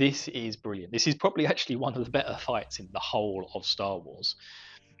 This is brilliant. This is probably actually one of the better fights in the whole of Star Wars.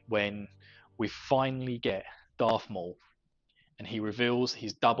 When we finally get Darth Maul and he reveals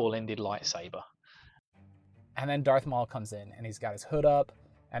his double-ended lightsaber. And then Darth Maul comes in and he's got his hood up,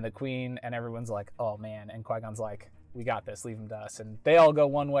 and the Queen and everyone's like, "Oh man," and Qui-Gon's like, "We got this, leave him to us." And they all go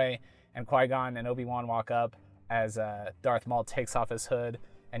one way, and Qui-Gon and Obi-Wan walk up as Darth Maul takes off his hood,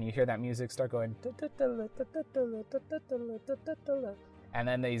 and you hear that music start going, and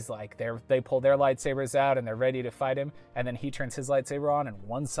then he's like, they pull their lightsabers out and they're ready to fight him, and then he turns his lightsaber on and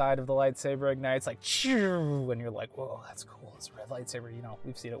one side of the lightsaber ignites like, and you're like, whoa, that's cool, it's a red lightsaber, you know,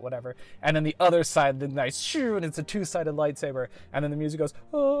 we've seen it, whatever. And then the other side ignites, and it's a two-sided lightsaber, and then the music goes,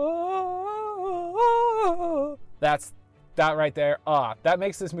 oh. That's that right there. That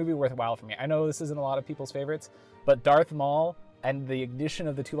makes this movie worthwhile for me. I know this isn't a lot of people's favorites, but Darth Maul and the ignition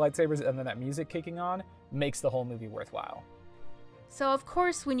of the two lightsabers and then that music kicking on makes the whole movie worthwhile. So of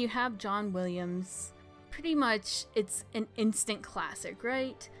course when you have John Williams pretty much it's an instant classic,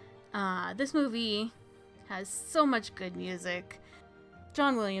 right? This movie has so much good music.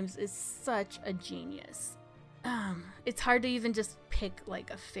 John Williams is such a genius. It's hard to even just pick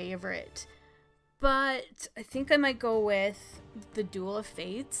like a favorite, but I think I might go with The Duel of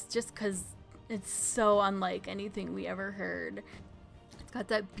Fates, just because it's so unlike anything we ever heard. It's got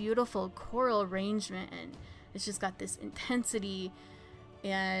that beautiful choral arrangement, and it's just got this intensity,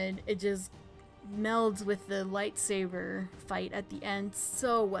 and it just melds with the lightsaber fight at the end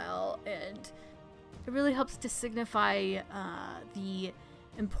so well, and it really helps to signify the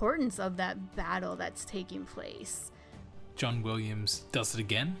importance of that battle that's taking place. John Williams does it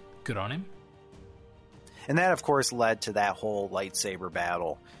again. Good on him. And that, of course, led to that whole lightsaber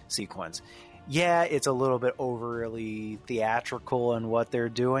battle sequence. Yeah, it's a little bit overly theatrical in what they're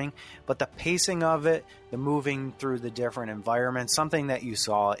doing, but the pacing of it, the moving through the different environments, something that you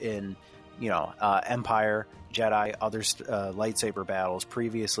saw in, Empire, Jedi, other lightsaber battles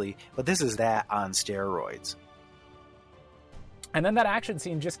previously, but this is that on steroids. And then that action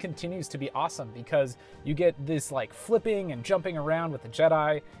scene just continues to be awesome because you get this like flipping and jumping around with the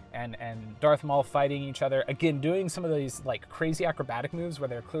Jedi and Darth Maul fighting each other. Again, doing some of these like crazy acrobatic moves where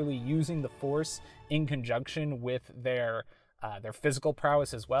they're clearly using the Force in conjunction with their physical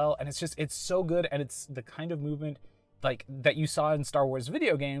prowess as well. And it's so good, and it's the kind of movement like that you saw in Star Wars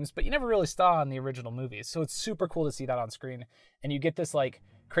video games, but you never really saw in the original movies. So it's super cool to see that on screen, and you get this like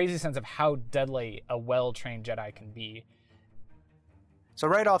crazy sense of how deadly a well-trained Jedi can be. So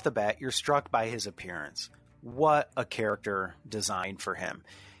right off the bat, you're struck by his appearance. What a character designed for him.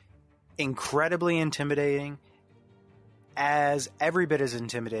 Incredibly intimidating, as every bit as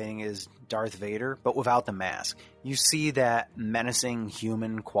intimidating as Darth Vader, but without the mask. You see that menacing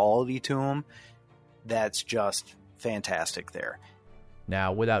human quality to him that's just fantastic there.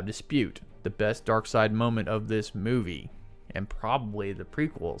 Now, without dispute, the best dark side moment of this movie, and probably the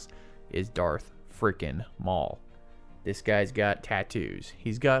prequels, is Darth frickin' Maul. This guy's got tattoos,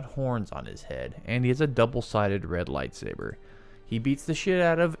 he's got horns on his head, and he has a double-sided red lightsaber. He beats the shit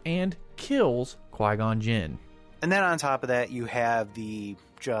out of and kills Qui-Gon Jinn. And then on top of that, you have the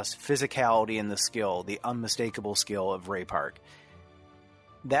just physicality and the skill, the unmistakable skill of Ray Park.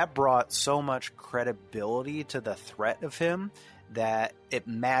 That brought so much credibility to the threat of him that it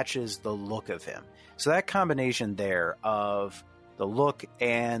matches the look of him. So that combination there of the look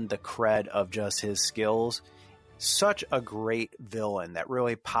and the cred of just his skills, such a great villain that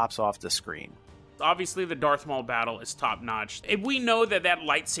really pops off the screen. Obviously, the Darth Maul battle is top notch. We know that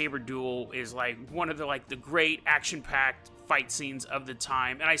lightsaber duel is like one of the great action-packed fight scenes of the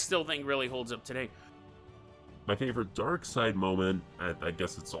time, and I still think really holds up today. My favorite dark side moment, and I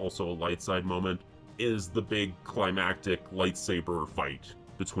guess it's also a light side moment, is the big climactic lightsaber fight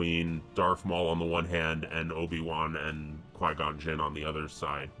between Darth Maul on the one hand and Obi-Wan and Qui-Gon Jinn on the other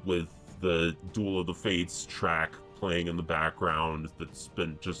side, with the Duel of the Fates track playing in the background that's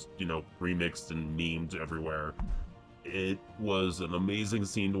been just, remixed and memed everywhere. It was an amazing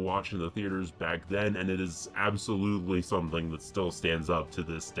scene to watch in the theaters back then, and it is absolutely something that still stands up to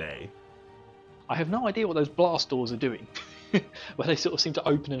this day. I have no idea what those blast doors are doing, where they sort of seem to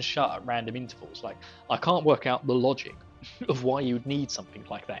open and shut at random intervals. Like, I can't work out the logic of why you would need something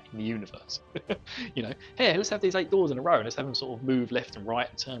like that in the universe. Hey, let's have these 8 doors in a row and let's have them sort of move left and right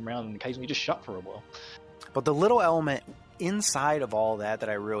and turn around and occasionally just shut for a while. But the little element inside of all that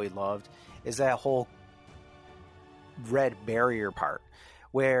I really loved is that whole red barrier part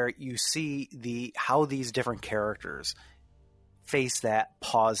where you see how these different characters face that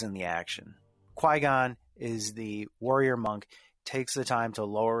pause in the action. Qui-Gon is the warrior monk, takes the time to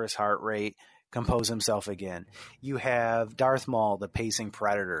lower his heart rate, compose himself again. You have Darth Maul, the pacing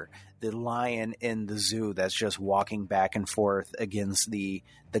predator, the lion in the zoo that's just walking back and forth against the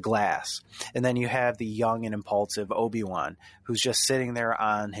glass. And then you have the young and impulsive Obi-Wan, who's just sitting there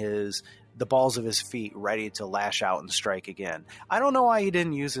on the balls of his feet, ready to lash out and strike again. I don't know why he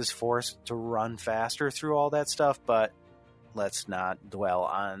didn't use his force to run faster through all that stuff, but let's not dwell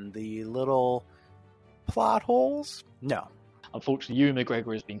on the little plot holes. No. Unfortunately, Ewan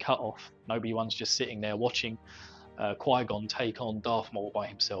McGregor has been cut off. Obi-Wan's just sitting there watching Qui-Gon take on Darth Maul by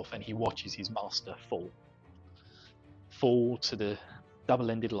himself, and he watches his master fall to the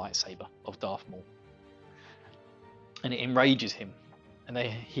double-ended lightsaber of Darth Maul. And it enrages him, and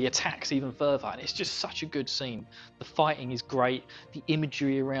he attacks even further, and it's just such a good scene. The fighting is great, the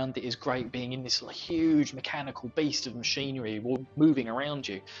imagery around it is great, being in this huge mechanical beast of machinery moving around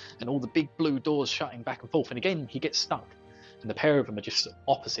you, and all the big blue doors shutting back and forth, and again, he gets stuck. And the pair of them are just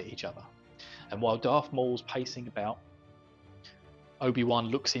opposite each other. And while Darth Maul's pacing about, Obi-Wan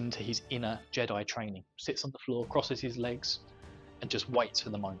looks into his inner Jedi training, sits on the floor, crosses his legs, and just waits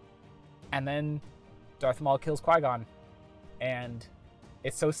for the moment. And then Darth Maul kills Qui-Gon. And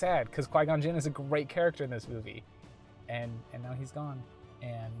it's so sad, because Qui-Gon Jinn is a great character in this movie. And now he's gone.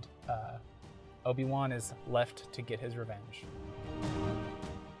 And Obi-Wan is left to get his revenge.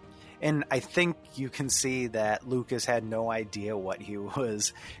 And I think you can see that Lucas had no idea what he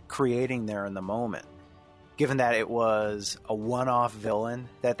was creating there in the moment, given that it was a one-off villain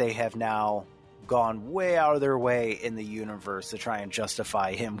that they have now gone way out of their way in the universe to try and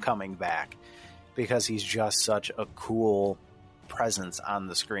justify him coming back, because he's just such a cool presence on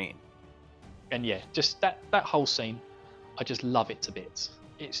the screen. And yeah, just that whole scene, I just love it to bits.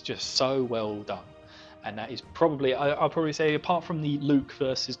 It's just so well done. And that is probably, I'll probably say, apart from the Luke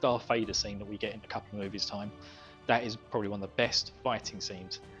versus Darth Vader scene that we get in a couple of movies' time, that is probably one of the best fighting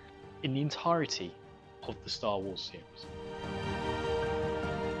scenes in the entirety of the Star Wars series.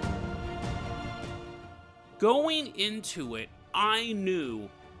 Going into it, I knew,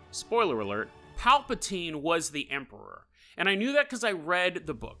 spoiler alert, Palpatine was the Emperor. And I knew that because I read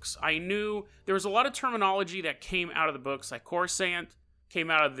the books. I knew there was a lot of terminology that came out of the books, like Coruscant, came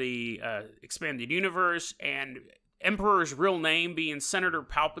out of the expanded universe, and Emperor's real name being Senator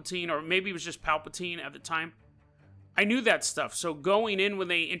Palpatine, or maybe it was just Palpatine at the time. I knew that stuff, so going in when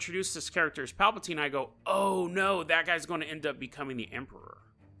they introduced this character as Palpatine, I go, oh no, that guy's going to end up becoming the Emperor.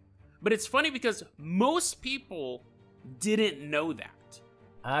 But it's funny because most people didn't know that.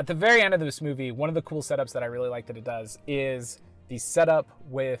 At the very end of this movie, one of the cool setups that I really like that it does is the setup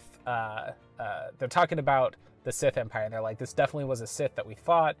with, they're talking about the Sith Empire, and they're like, this definitely was a Sith that we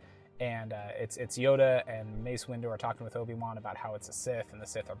fought, and it's Yoda and Mace Windu are talking with Obi-Wan about how it's a Sith, and the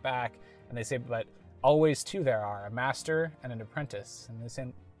Sith are back, and they say, but always two there are, a master and an apprentice, and they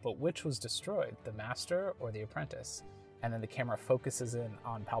say, but which was destroyed, the master or the apprentice? And then the camera focuses in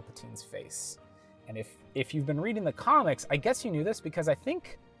on Palpatine's face. And if you've been reading the comics, I guess you knew this, because I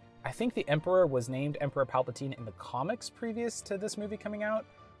think the Emperor was named Emperor Palpatine in the comics previous to this movie coming out.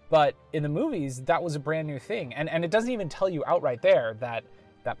 But in the movies, that was a brand new thing. And it doesn't even tell you outright there that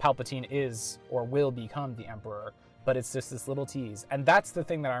Palpatine is or will become the Emperor. But it's just this little tease. And that's the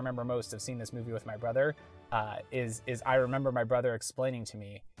thing that I remember most of seeing this movie with my brother, is I remember my brother explaining to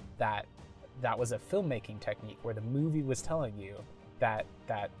me that was a filmmaking technique where the movie was telling you that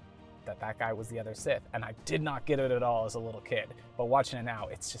guy was the other Sith. And I did not get it at all as a little kid. But watching it now,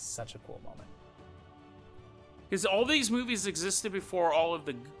 it's just such a cool moment. Because all these movies existed before all of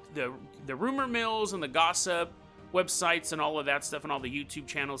the rumor mills and the gossip websites and all of that stuff and all the YouTube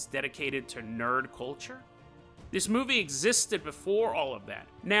channels dedicated to nerd culture. This movie existed before all of that.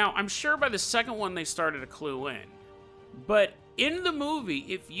 Now, I'm sure by the second one they started to clue in. But in the movie,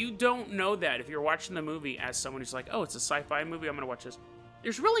 if you don't know that, if you're watching the movie as someone who's like, oh, it's a sci-fi movie, I'm going to watch this,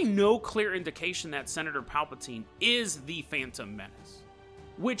 there's really no clear indication that Senator Palpatine is the Phantom Menace,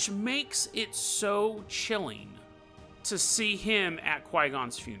 which makes it so chilling to see him at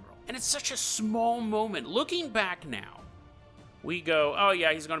Qui-Gon's funeral. And it's such a small moment. Looking back now, we go, oh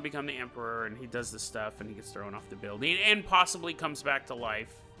yeah, he's going to become the Emperor, and he does this stuff, and he gets thrown off the building, and possibly comes back to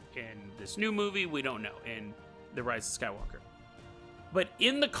life in this new movie, we don't know, in The Rise of Skywalker. But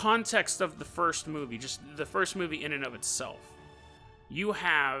in the context of the first movie, just the first movie in and of itself, you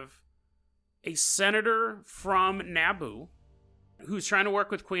have a senator from Naboo who's trying to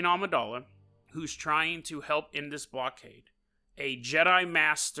work with Queen Amidala, who's trying to help in this blockade. A Jedi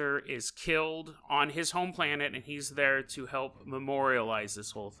Master is killed on his home planet, and he's there to help memorialize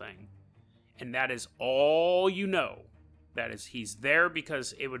this whole thing. And that is all you know. That is, he's there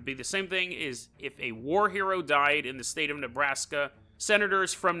because it would be the same thing as if a war hero died in the state of Nebraska.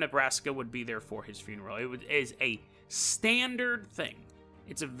 Senators from Nebraska would be there for his funeral. It is a standard thing.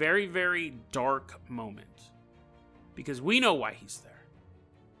 It's a very, very dark moment. Because we know why he's there.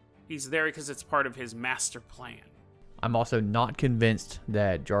 He's there because it's part of his master plan. I'm also not convinced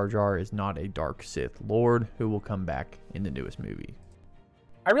that Jar Jar is not a dark Sith Lord who will come back in the newest movie.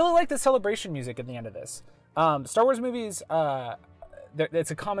 I really like the celebration music at the end of this. Star Wars movies,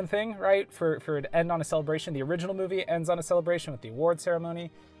 it's a common thing, right? For it to end on a celebration. The original movie ends on a celebration with the award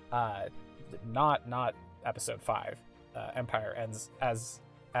ceremony. Not Episode 5. Empire ends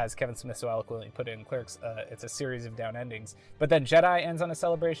as Kevin Smith so eloquently put it in Clerks, it's a series of down endings. But then Jedi ends on a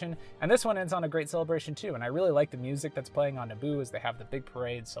celebration, and this one ends on a great celebration too. And I really like the music that's playing on Naboo as they have the big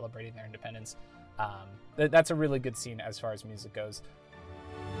parade celebrating their independence. That's a really good scene as far as music goes.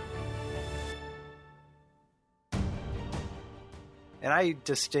 And I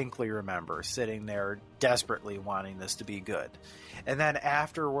distinctly remember sitting there desperately wanting this to be good. And then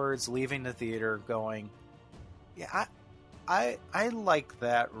afterwards leaving the theater going, yeah, I like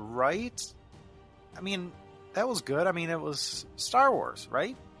that, right? I mean, that was good. I mean, it was Star Wars,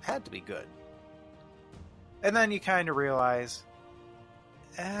 right? Had to be good. And then you kind of realize,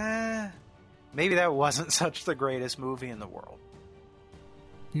 maybe that wasn't such the greatest movie in the world.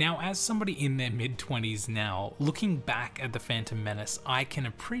 Now, as somebody in their mid-20s now, looking back at The Phantom Menace, I can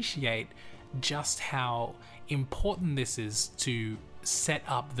appreciate just how important this is to set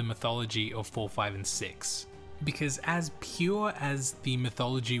up the mythology of 4, 5, and 6. Because as pure as the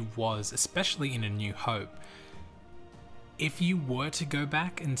mythology was, especially in A New Hope, if you were to go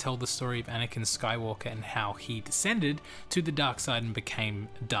back and tell the story of Anakin Skywalker and how he descended to the dark side and became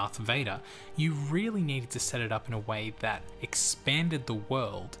Darth Vader, you really needed to set it up in a way that expanded the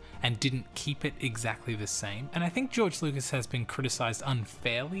world and didn't keep it exactly the same. And I think George Lucas has been criticized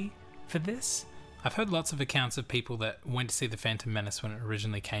unfairly for this. I've heard lots of accounts of people that went to see The Phantom Menace when it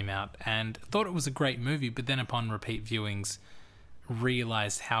originally came out and thought it was a great movie, but then upon repeat viewings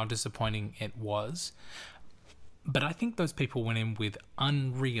realized how disappointing it was. But I think those people went in with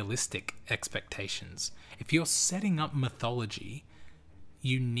unrealistic expectations. If you're setting up mythology,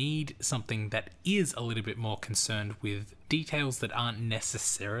 you need something that is a little bit more concerned with details that aren't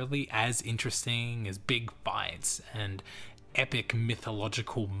necessarily as interesting as big fights and epic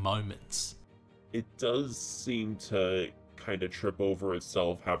mythological moments. It does seem to kind of trip over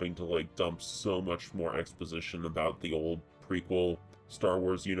itself, having to like dump so much more exposition about the old prequel Star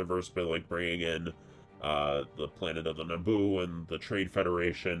Wars universe by like bringing in the planet of the Naboo and the Trade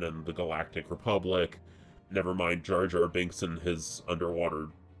Federation and the Galactic Republic. Never mind Jar Jar Binks and his underwater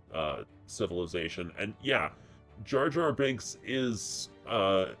civilization. And yeah, Jar Jar Binks is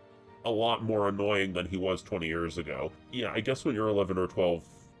a lot more annoying than he was 20 years ago. Yeah, I guess when you're 11 or 12,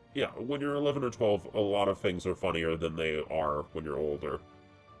 when you're 11 or 12, a lot of things are funnier than they are when you're older.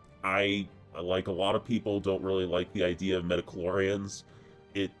 I, like a lot of people, don't really like the idea of midichlorians.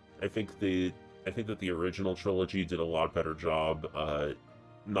 I think that the original trilogy did a lot better job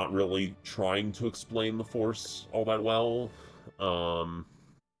not really trying to explain the Force all that well. I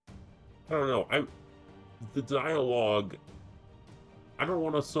don't know. The dialogue, I don't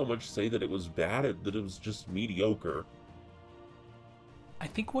want to so much say that it was bad, that it was just mediocre. I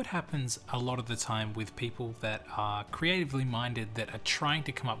think what happens a lot of the time with people that are creatively minded, that are trying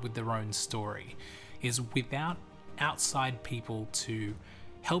to come up with their own story, is without outside people to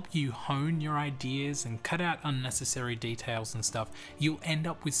help you hone your ideas and cut out unnecessary details and stuff, you'll end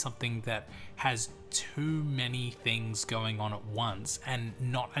up with something that has too many things going on at once and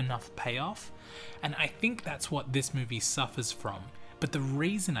not enough payoff. And I think that's what this movie suffers from. But the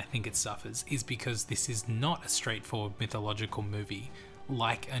reason I think it suffers is because this is not a straightforward mythological movie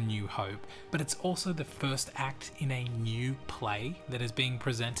like A New Hope, but it's also the first act in a new play that is being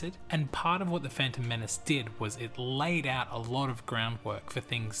presented. And part of what The Phantom Menace did was it laid out a lot of groundwork for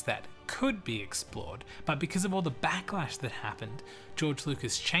things that could be explored, but because of all the backlash that happened, George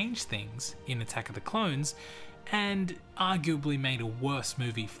Lucas changed things in Attack of the Clones and arguably made a worse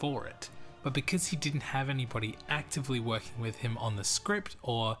movie for it. But because he didn't have anybody actively working with him on the script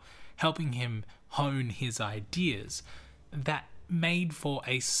or helping him hone his ideas, that made for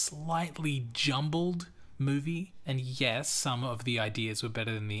a slightly jumbled movie. And yes, some of the ideas were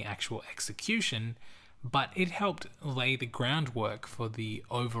better than the actual execution, but it helped lay the groundwork for the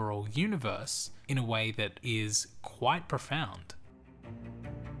overall universe in a way that is quite profound.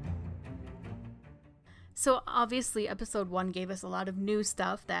 So obviously episode 1 gave us a lot of new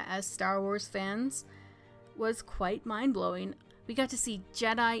stuff that, as Star Wars fans, was quite mind-blowing. We got to see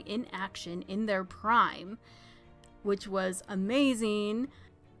Jedi in action in their prime, which was amazing.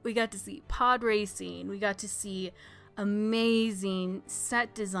 We got to see pod racing. We got to see amazing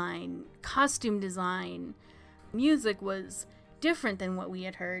set design, costume design. Music was different than what we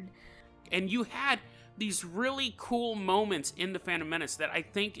had heard. And you had these really cool moments in The Phantom Menace that I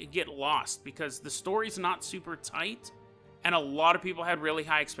think get lost because the story's not super tight and a lot of people had really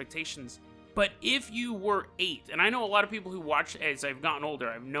high expectations. But if you were 8, and I know a lot of people who watched, as I've gotten older,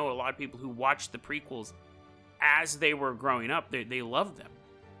 I know a lot of people who watched the prequels as they were growing up, they loved them.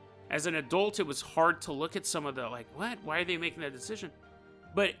 As an adult, it was hard to look at some of the, like, what? Why are they making that decision?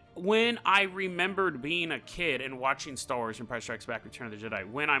 But when I remembered being a kid and watching Star Wars Empire Strikes Back, Return of the Jedi,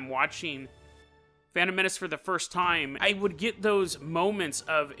 when I'm watching Phantom Menace for the first time, I would get those moments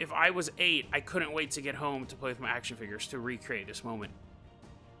of, if I was 8, I couldn't wait to get home to play with my action figures to recreate this moment.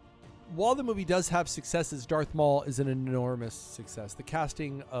 While the movie does have successes, Darth Maul is an enormous success. The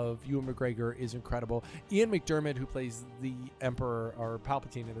casting of Ewan McGregor is incredible. Ian McDiarmid, who plays the Emperor, or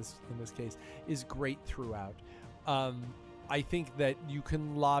Palpatine in this case, is great throughout. I think that you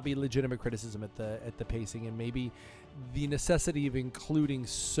can lobby legitimate criticism at the pacing, and maybe the necessity of including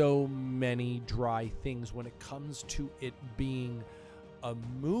so many dry things when it comes to it being a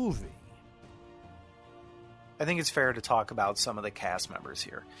movie. I think it's fair to talk about some of the cast members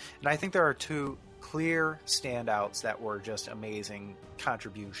here. And I think there are two clear standouts that were just amazing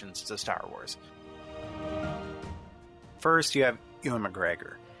contributions to Star Wars. First, you have Ewan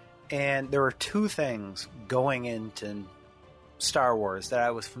McGregor. And there were two things going into Star Wars that I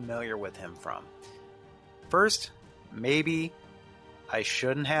was familiar with him from. First, maybe I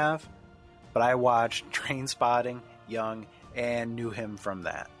shouldn't have, but I watched Trainspotting young and knew him from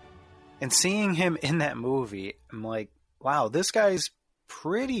that. And seeing him in that movie, I'm like, wow, this guy's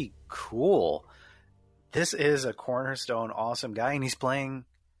pretty cool. This is a cornerstone, awesome guy, and he's playing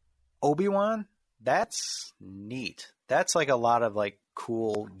Obi-Wan. That's neat. That's like a lot of like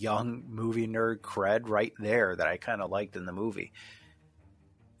cool young movie nerd cred right there that I kind of liked in the movie.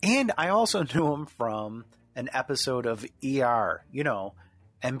 And I also knew him from an episode of ER, you know,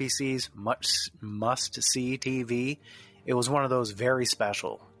 NBC's must-see TV. It was one of those very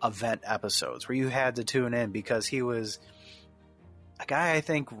special event episodes where you had to tune in because he was a guy, I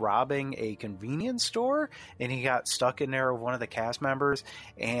think, robbing a convenience store, and he got stuck in there with one of the cast members.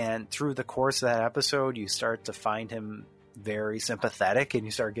 And through the course of that episode, you start to find him very sympathetic, and you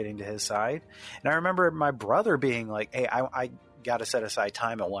start getting to his side. And I remember my brother being like, hey, I got to set aside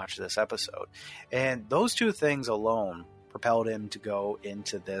time and watch this episode. And those two things alone propelled him to go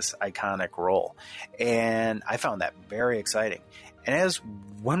into this iconic role. And I found that very exciting. And as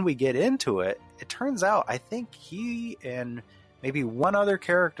when we get into it, it turns out I think he and maybe one other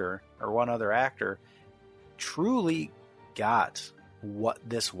character or one other actor truly got what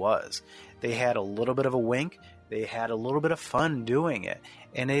this was. They had a little bit of a wink. They had a little bit of fun doing it.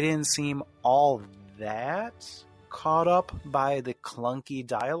 And they didn't seem all that caught up by the clunky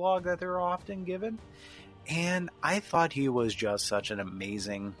dialogue that they're often given. And I thought he was just such an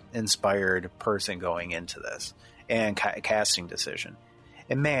amazing, inspired person going into this and casting decision.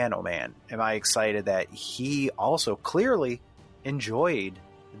 And man, oh man, am I excited that he also clearly enjoyed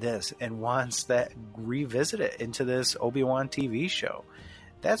this and wants that revisit it into this Obi-Wan TV show.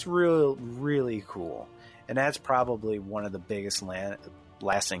 That's really cool. And that's probably one of the biggest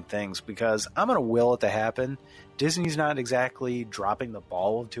lasting things, because I'm going to will it to happen. Disney's not exactly dropping the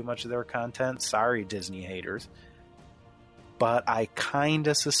ball with too much of their content. Sorry, Disney haters. But I kind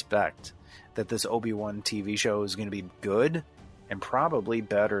of suspect that this Obi-Wan TV show is going to be good and probably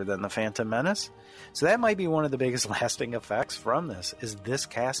better than the Phantom Menace. So that might be one of the biggest lasting effects from this, is this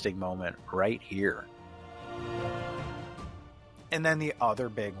casting moment right here. And then the other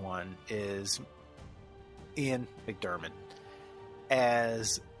big one is Ian McDiarmid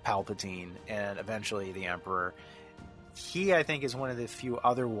as Palpatine and eventually the Emperor. He, I think, is one of the few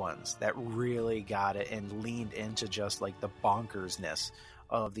other ones that really got it and leaned into just like the bonkersness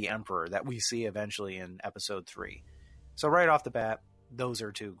of the Emperor that we see eventually in Episode 3. So right off the bat, those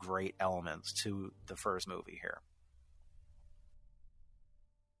are two great elements to the first movie here.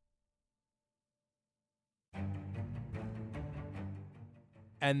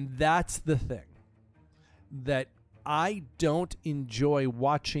 And that's the thing, that I don't enjoy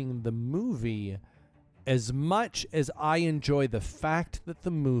watching the movie as much as I enjoy the fact that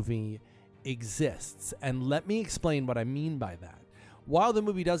the movie exists. And let me explain what I mean by that. While the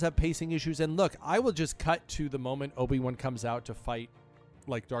movie does have pacing issues, and look, I will just cut to the moment Obi-Wan comes out to fight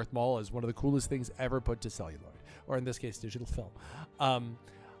like Darth Maul as one of the coolest things ever put to celluloid, or in this case, digital film.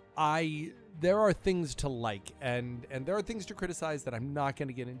 There are things to like, and there are things to criticize that I'm not going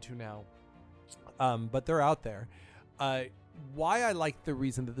to get into now, but they're out there. Why I like the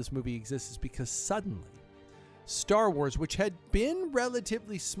reason that this movie exists is because suddenly Star Wars, which had been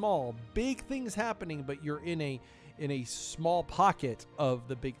relatively small, big things happening, but you're in a small pocket of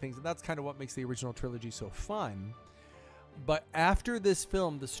the big things, and that's kind of what makes the original trilogy so fun. But after this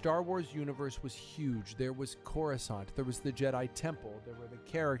film, the Star Wars universe was huge. There was Coruscant, there was the Jedi Temple, there were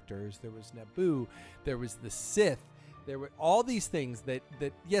the characters, there was Naboo, there was the Sith. There were all these things that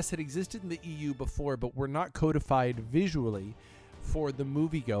yes, had existed in the EU before, but were not codified visually for the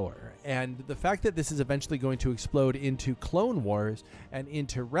moviegoer. And the fact that this is eventually going to explode into Clone Wars and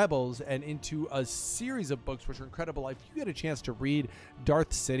into Rebels and into a series of books which are incredible. If you get a chance to read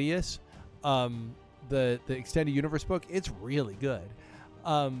Darth Sidious, the extended universe book, it's really good.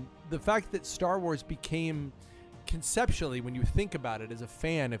 The fact that Star Wars became, conceptually, when you think about it as a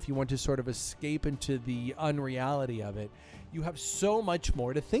fan, if you want to sort of escape into the unreality of it, you have so much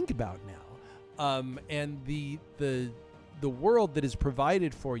more to think about now. And the world that is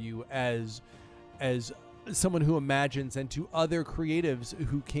provided for you as someone who imagines, and to other creatives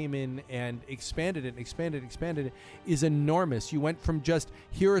who came in and expanded it, is enormous. You went from just,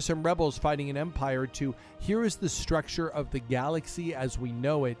 here are some rebels fighting an empire, to here is the structure of the galaxy as we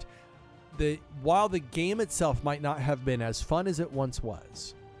know it. While the game itself might not have been as fun as it once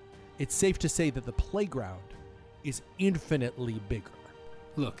was, it's safe to say that the playground is infinitely bigger.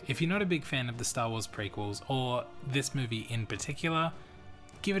 Look, if you're not a big fan of the Star Wars prequels, or this movie in particular,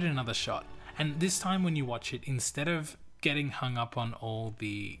 give it another shot. And this time when you watch it, instead of getting hung up on all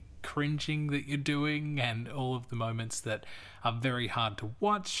the cringing that you're doing and all of the moments that are very hard to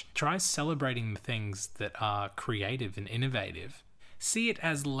watch, try celebrating the things that are creative and innovative. See it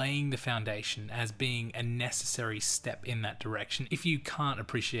as laying the foundation, as being a necessary step in that direction, if you can't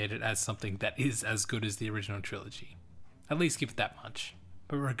appreciate it as something that is as good as the original trilogy. At least give it that much.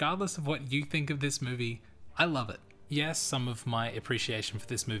 But regardless of what you think of this movie, I love it. Yes, some of my appreciation for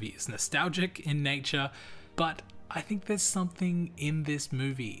this movie is nostalgic in nature, but I think there's something in this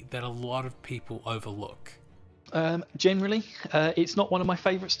movie that a lot of people overlook. Generally, it's not one of my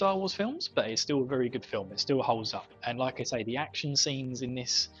favourite Star Wars films, but it's still a very good film. It still holds up. And like I say, the action scenes in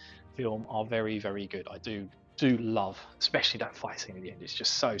this film are very, very good. I do love, especially that fight scene at the end. It's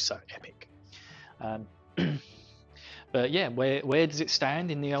just so epic. But yeah, where does it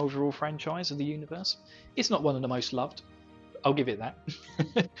stand in the overall franchise of the universe? It's not one of the most loved. I'll give it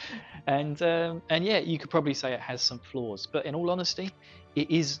that. and yeah, you could probably say it has some flaws, but in all honesty, it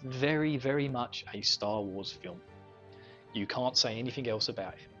is very, very much a Star Wars film. You can't say anything else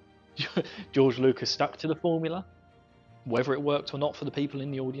about it. George Lucas stuck to the formula. Whether it worked or not for the people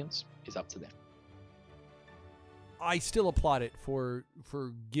in the audience is up to them. I still applaud it for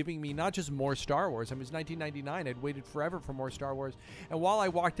giving me not just more Star Wars. I mean, it was 1999. I'd waited forever for more Star Wars. And while I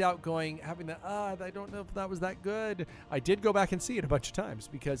walked out having that, I don't know if that was that good, I did go back and see it a bunch of times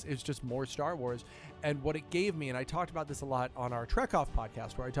because it's just more Star Wars. And what it gave me, and I talked about this a lot on our Trek Off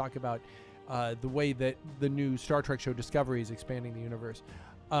podcast, where I talk about the way that the new Star Trek show Discovery is expanding the universe.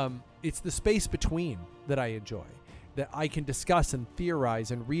 It's the space between that I enjoy, that I can discuss and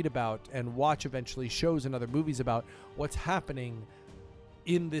theorize and read about and watch eventually shows and other movies about what's happening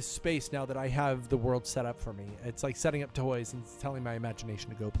in this space now that I have the world set up for me. It's like setting up toys and telling my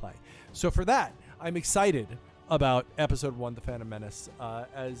imagination to go play. So for that, I'm excited about Episode 1, The Phantom Menace,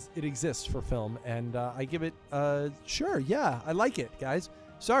 as it exists for film. And I give it, sure, yeah, I like it, guys.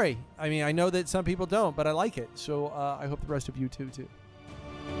 Sorry. I mean, I know that some people don't, but I like it. So I hope the rest of you too.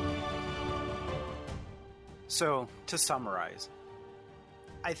 So, to summarize,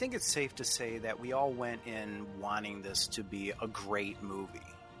 I think it's safe to say that we all went in wanting this to be a great movie,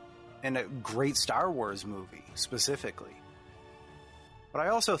 and a great Star Wars movie, specifically. But I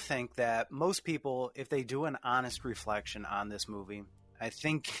also think that most people, if they do an honest reflection on this movie, I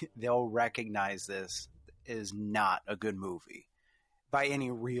think they'll recognize this is not a good movie, by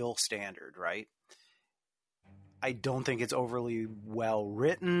any real standard, right? I don't think it's overly well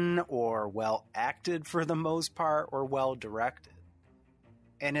written or well acted for the most part, or well directed.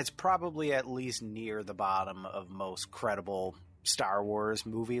 And it's probably at least near the bottom of most credible Star Wars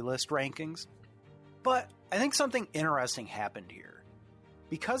movie list rankings. But I think something interesting happened here.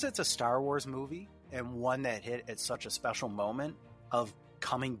 Because it's a Star Wars movie, and one that hit at such a special moment of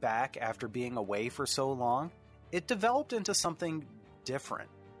coming back after being away for so long, it developed into something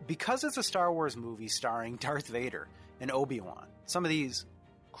different. Because it's a Star Wars movie starring Darth Vader and Obi-Wan, some of these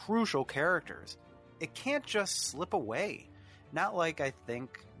crucial characters, it can't just slip away. Not like I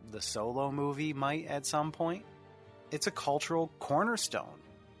think the Solo movie might at some point. It's a cultural cornerstone.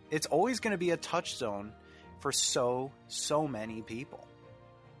 It's always going to be a touchstone for so many people.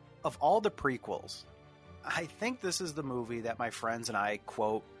 Of all the prequels, I think this is the movie that my friends and I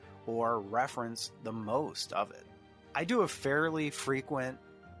quote or reference the most of it. I do a fairly frequent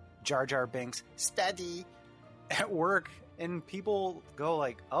Jar Jar Binks study at work, and people go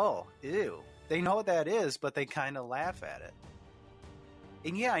like, oh, ew. They know what that is, but they kind of laugh at it.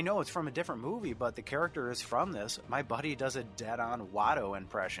 And yeah, I know it's from a different movie, but the character is from this. My buddy does a dead-on Watto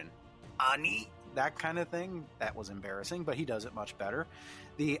impression. Ani, that kind of thing. That was embarrassing, but he does it much better.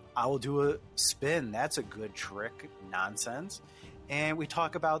 I will do a spin. That's a good trick nonsense. And we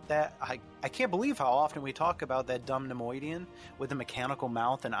talk about that. I can't believe how often we talk about that dumb Nemoidian with the mechanical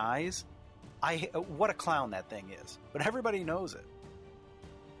mouth and eyes. What a clown that thing is. But everybody knows it.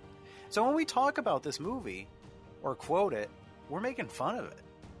 So when we talk about this movie, or quote it, we're making fun of it.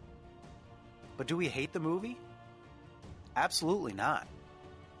 But do we hate the movie? Absolutely not.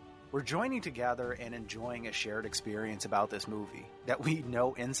 We're joining together and enjoying a shared experience about this movie that we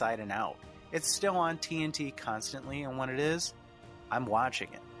know inside and out. It's still on TNT constantly, and when it is, I'm watching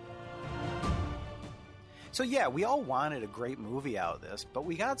it. So yeah, we all wanted a great movie out of this, but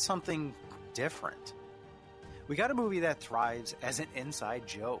we got something different. We got a movie that thrives as an inside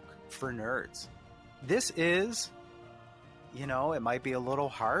joke for nerds. This is, it might be a little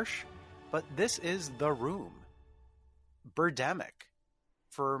harsh, but this is The Room. Birdemic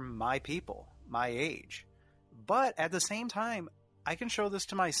for my people, my age. But at the same time, I can show this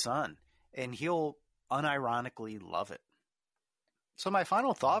to my son, and he'll unironically love it. So my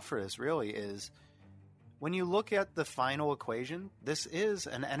final thought for this really is, when you look at the final equation, this is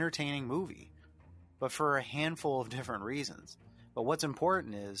an entertaining movie, but for a handful of different reasons. But what's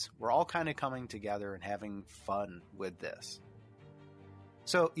important is we're all kind of coming together and having fun with this.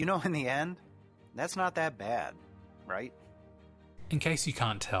 So, in the end, that's not that bad, right? In case you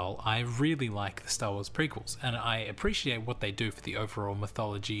can't tell, I really like the Star Wars prequels, and I appreciate what they do for the overall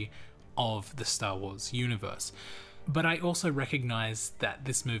mythology of the Star Wars universe. But I also recognize that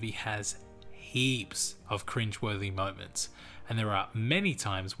this movie has heaps of cringeworthy moments, and there are many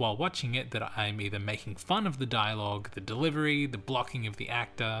times while watching it that I'm either making fun of the dialogue, the delivery, the blocking of the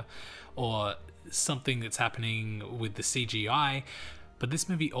actor, or something that's happening with the CGI. But this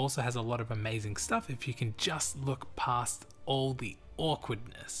movie also has a lot of amazing stuff if you can just look past all the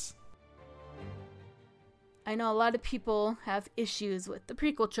awkwardness. I know a lot of people have issues with the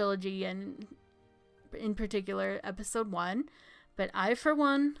prequel trilogy, and in particular Episode 1, but I, for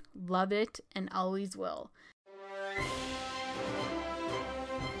one, love it and always will.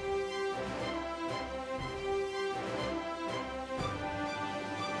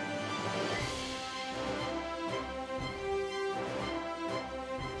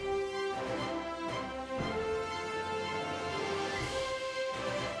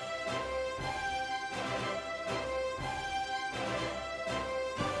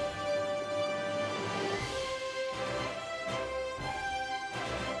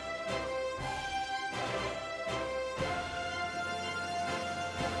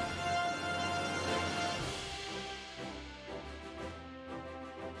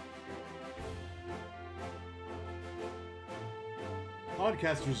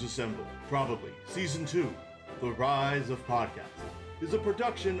 Podcasters Assemble, probably Season 2, The Rise of Podcast, is a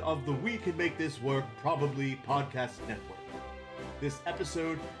production of the We Can Make This Work Probably Podcast Network. This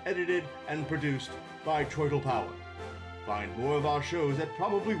episode edited and produced by TroytlePower. Find more of our shows at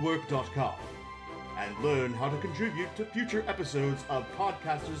probablywork.com and learn how to contribute to future episodes of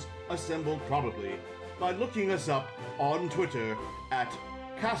Podcasters Assemble Probably by looking us up on Twitter at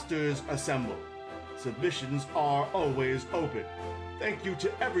Casters Assemble. Submissions are always open. Thank you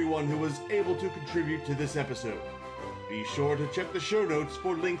to everyone who was able to contribute to this episode. Be sure to check the show notes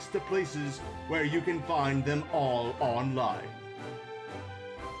for links to places where you can find them all online.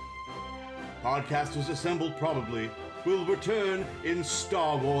 Podcasters Assembled Probably will return in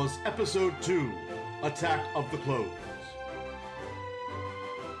Star Wars Episode 2, Attack of the Clones.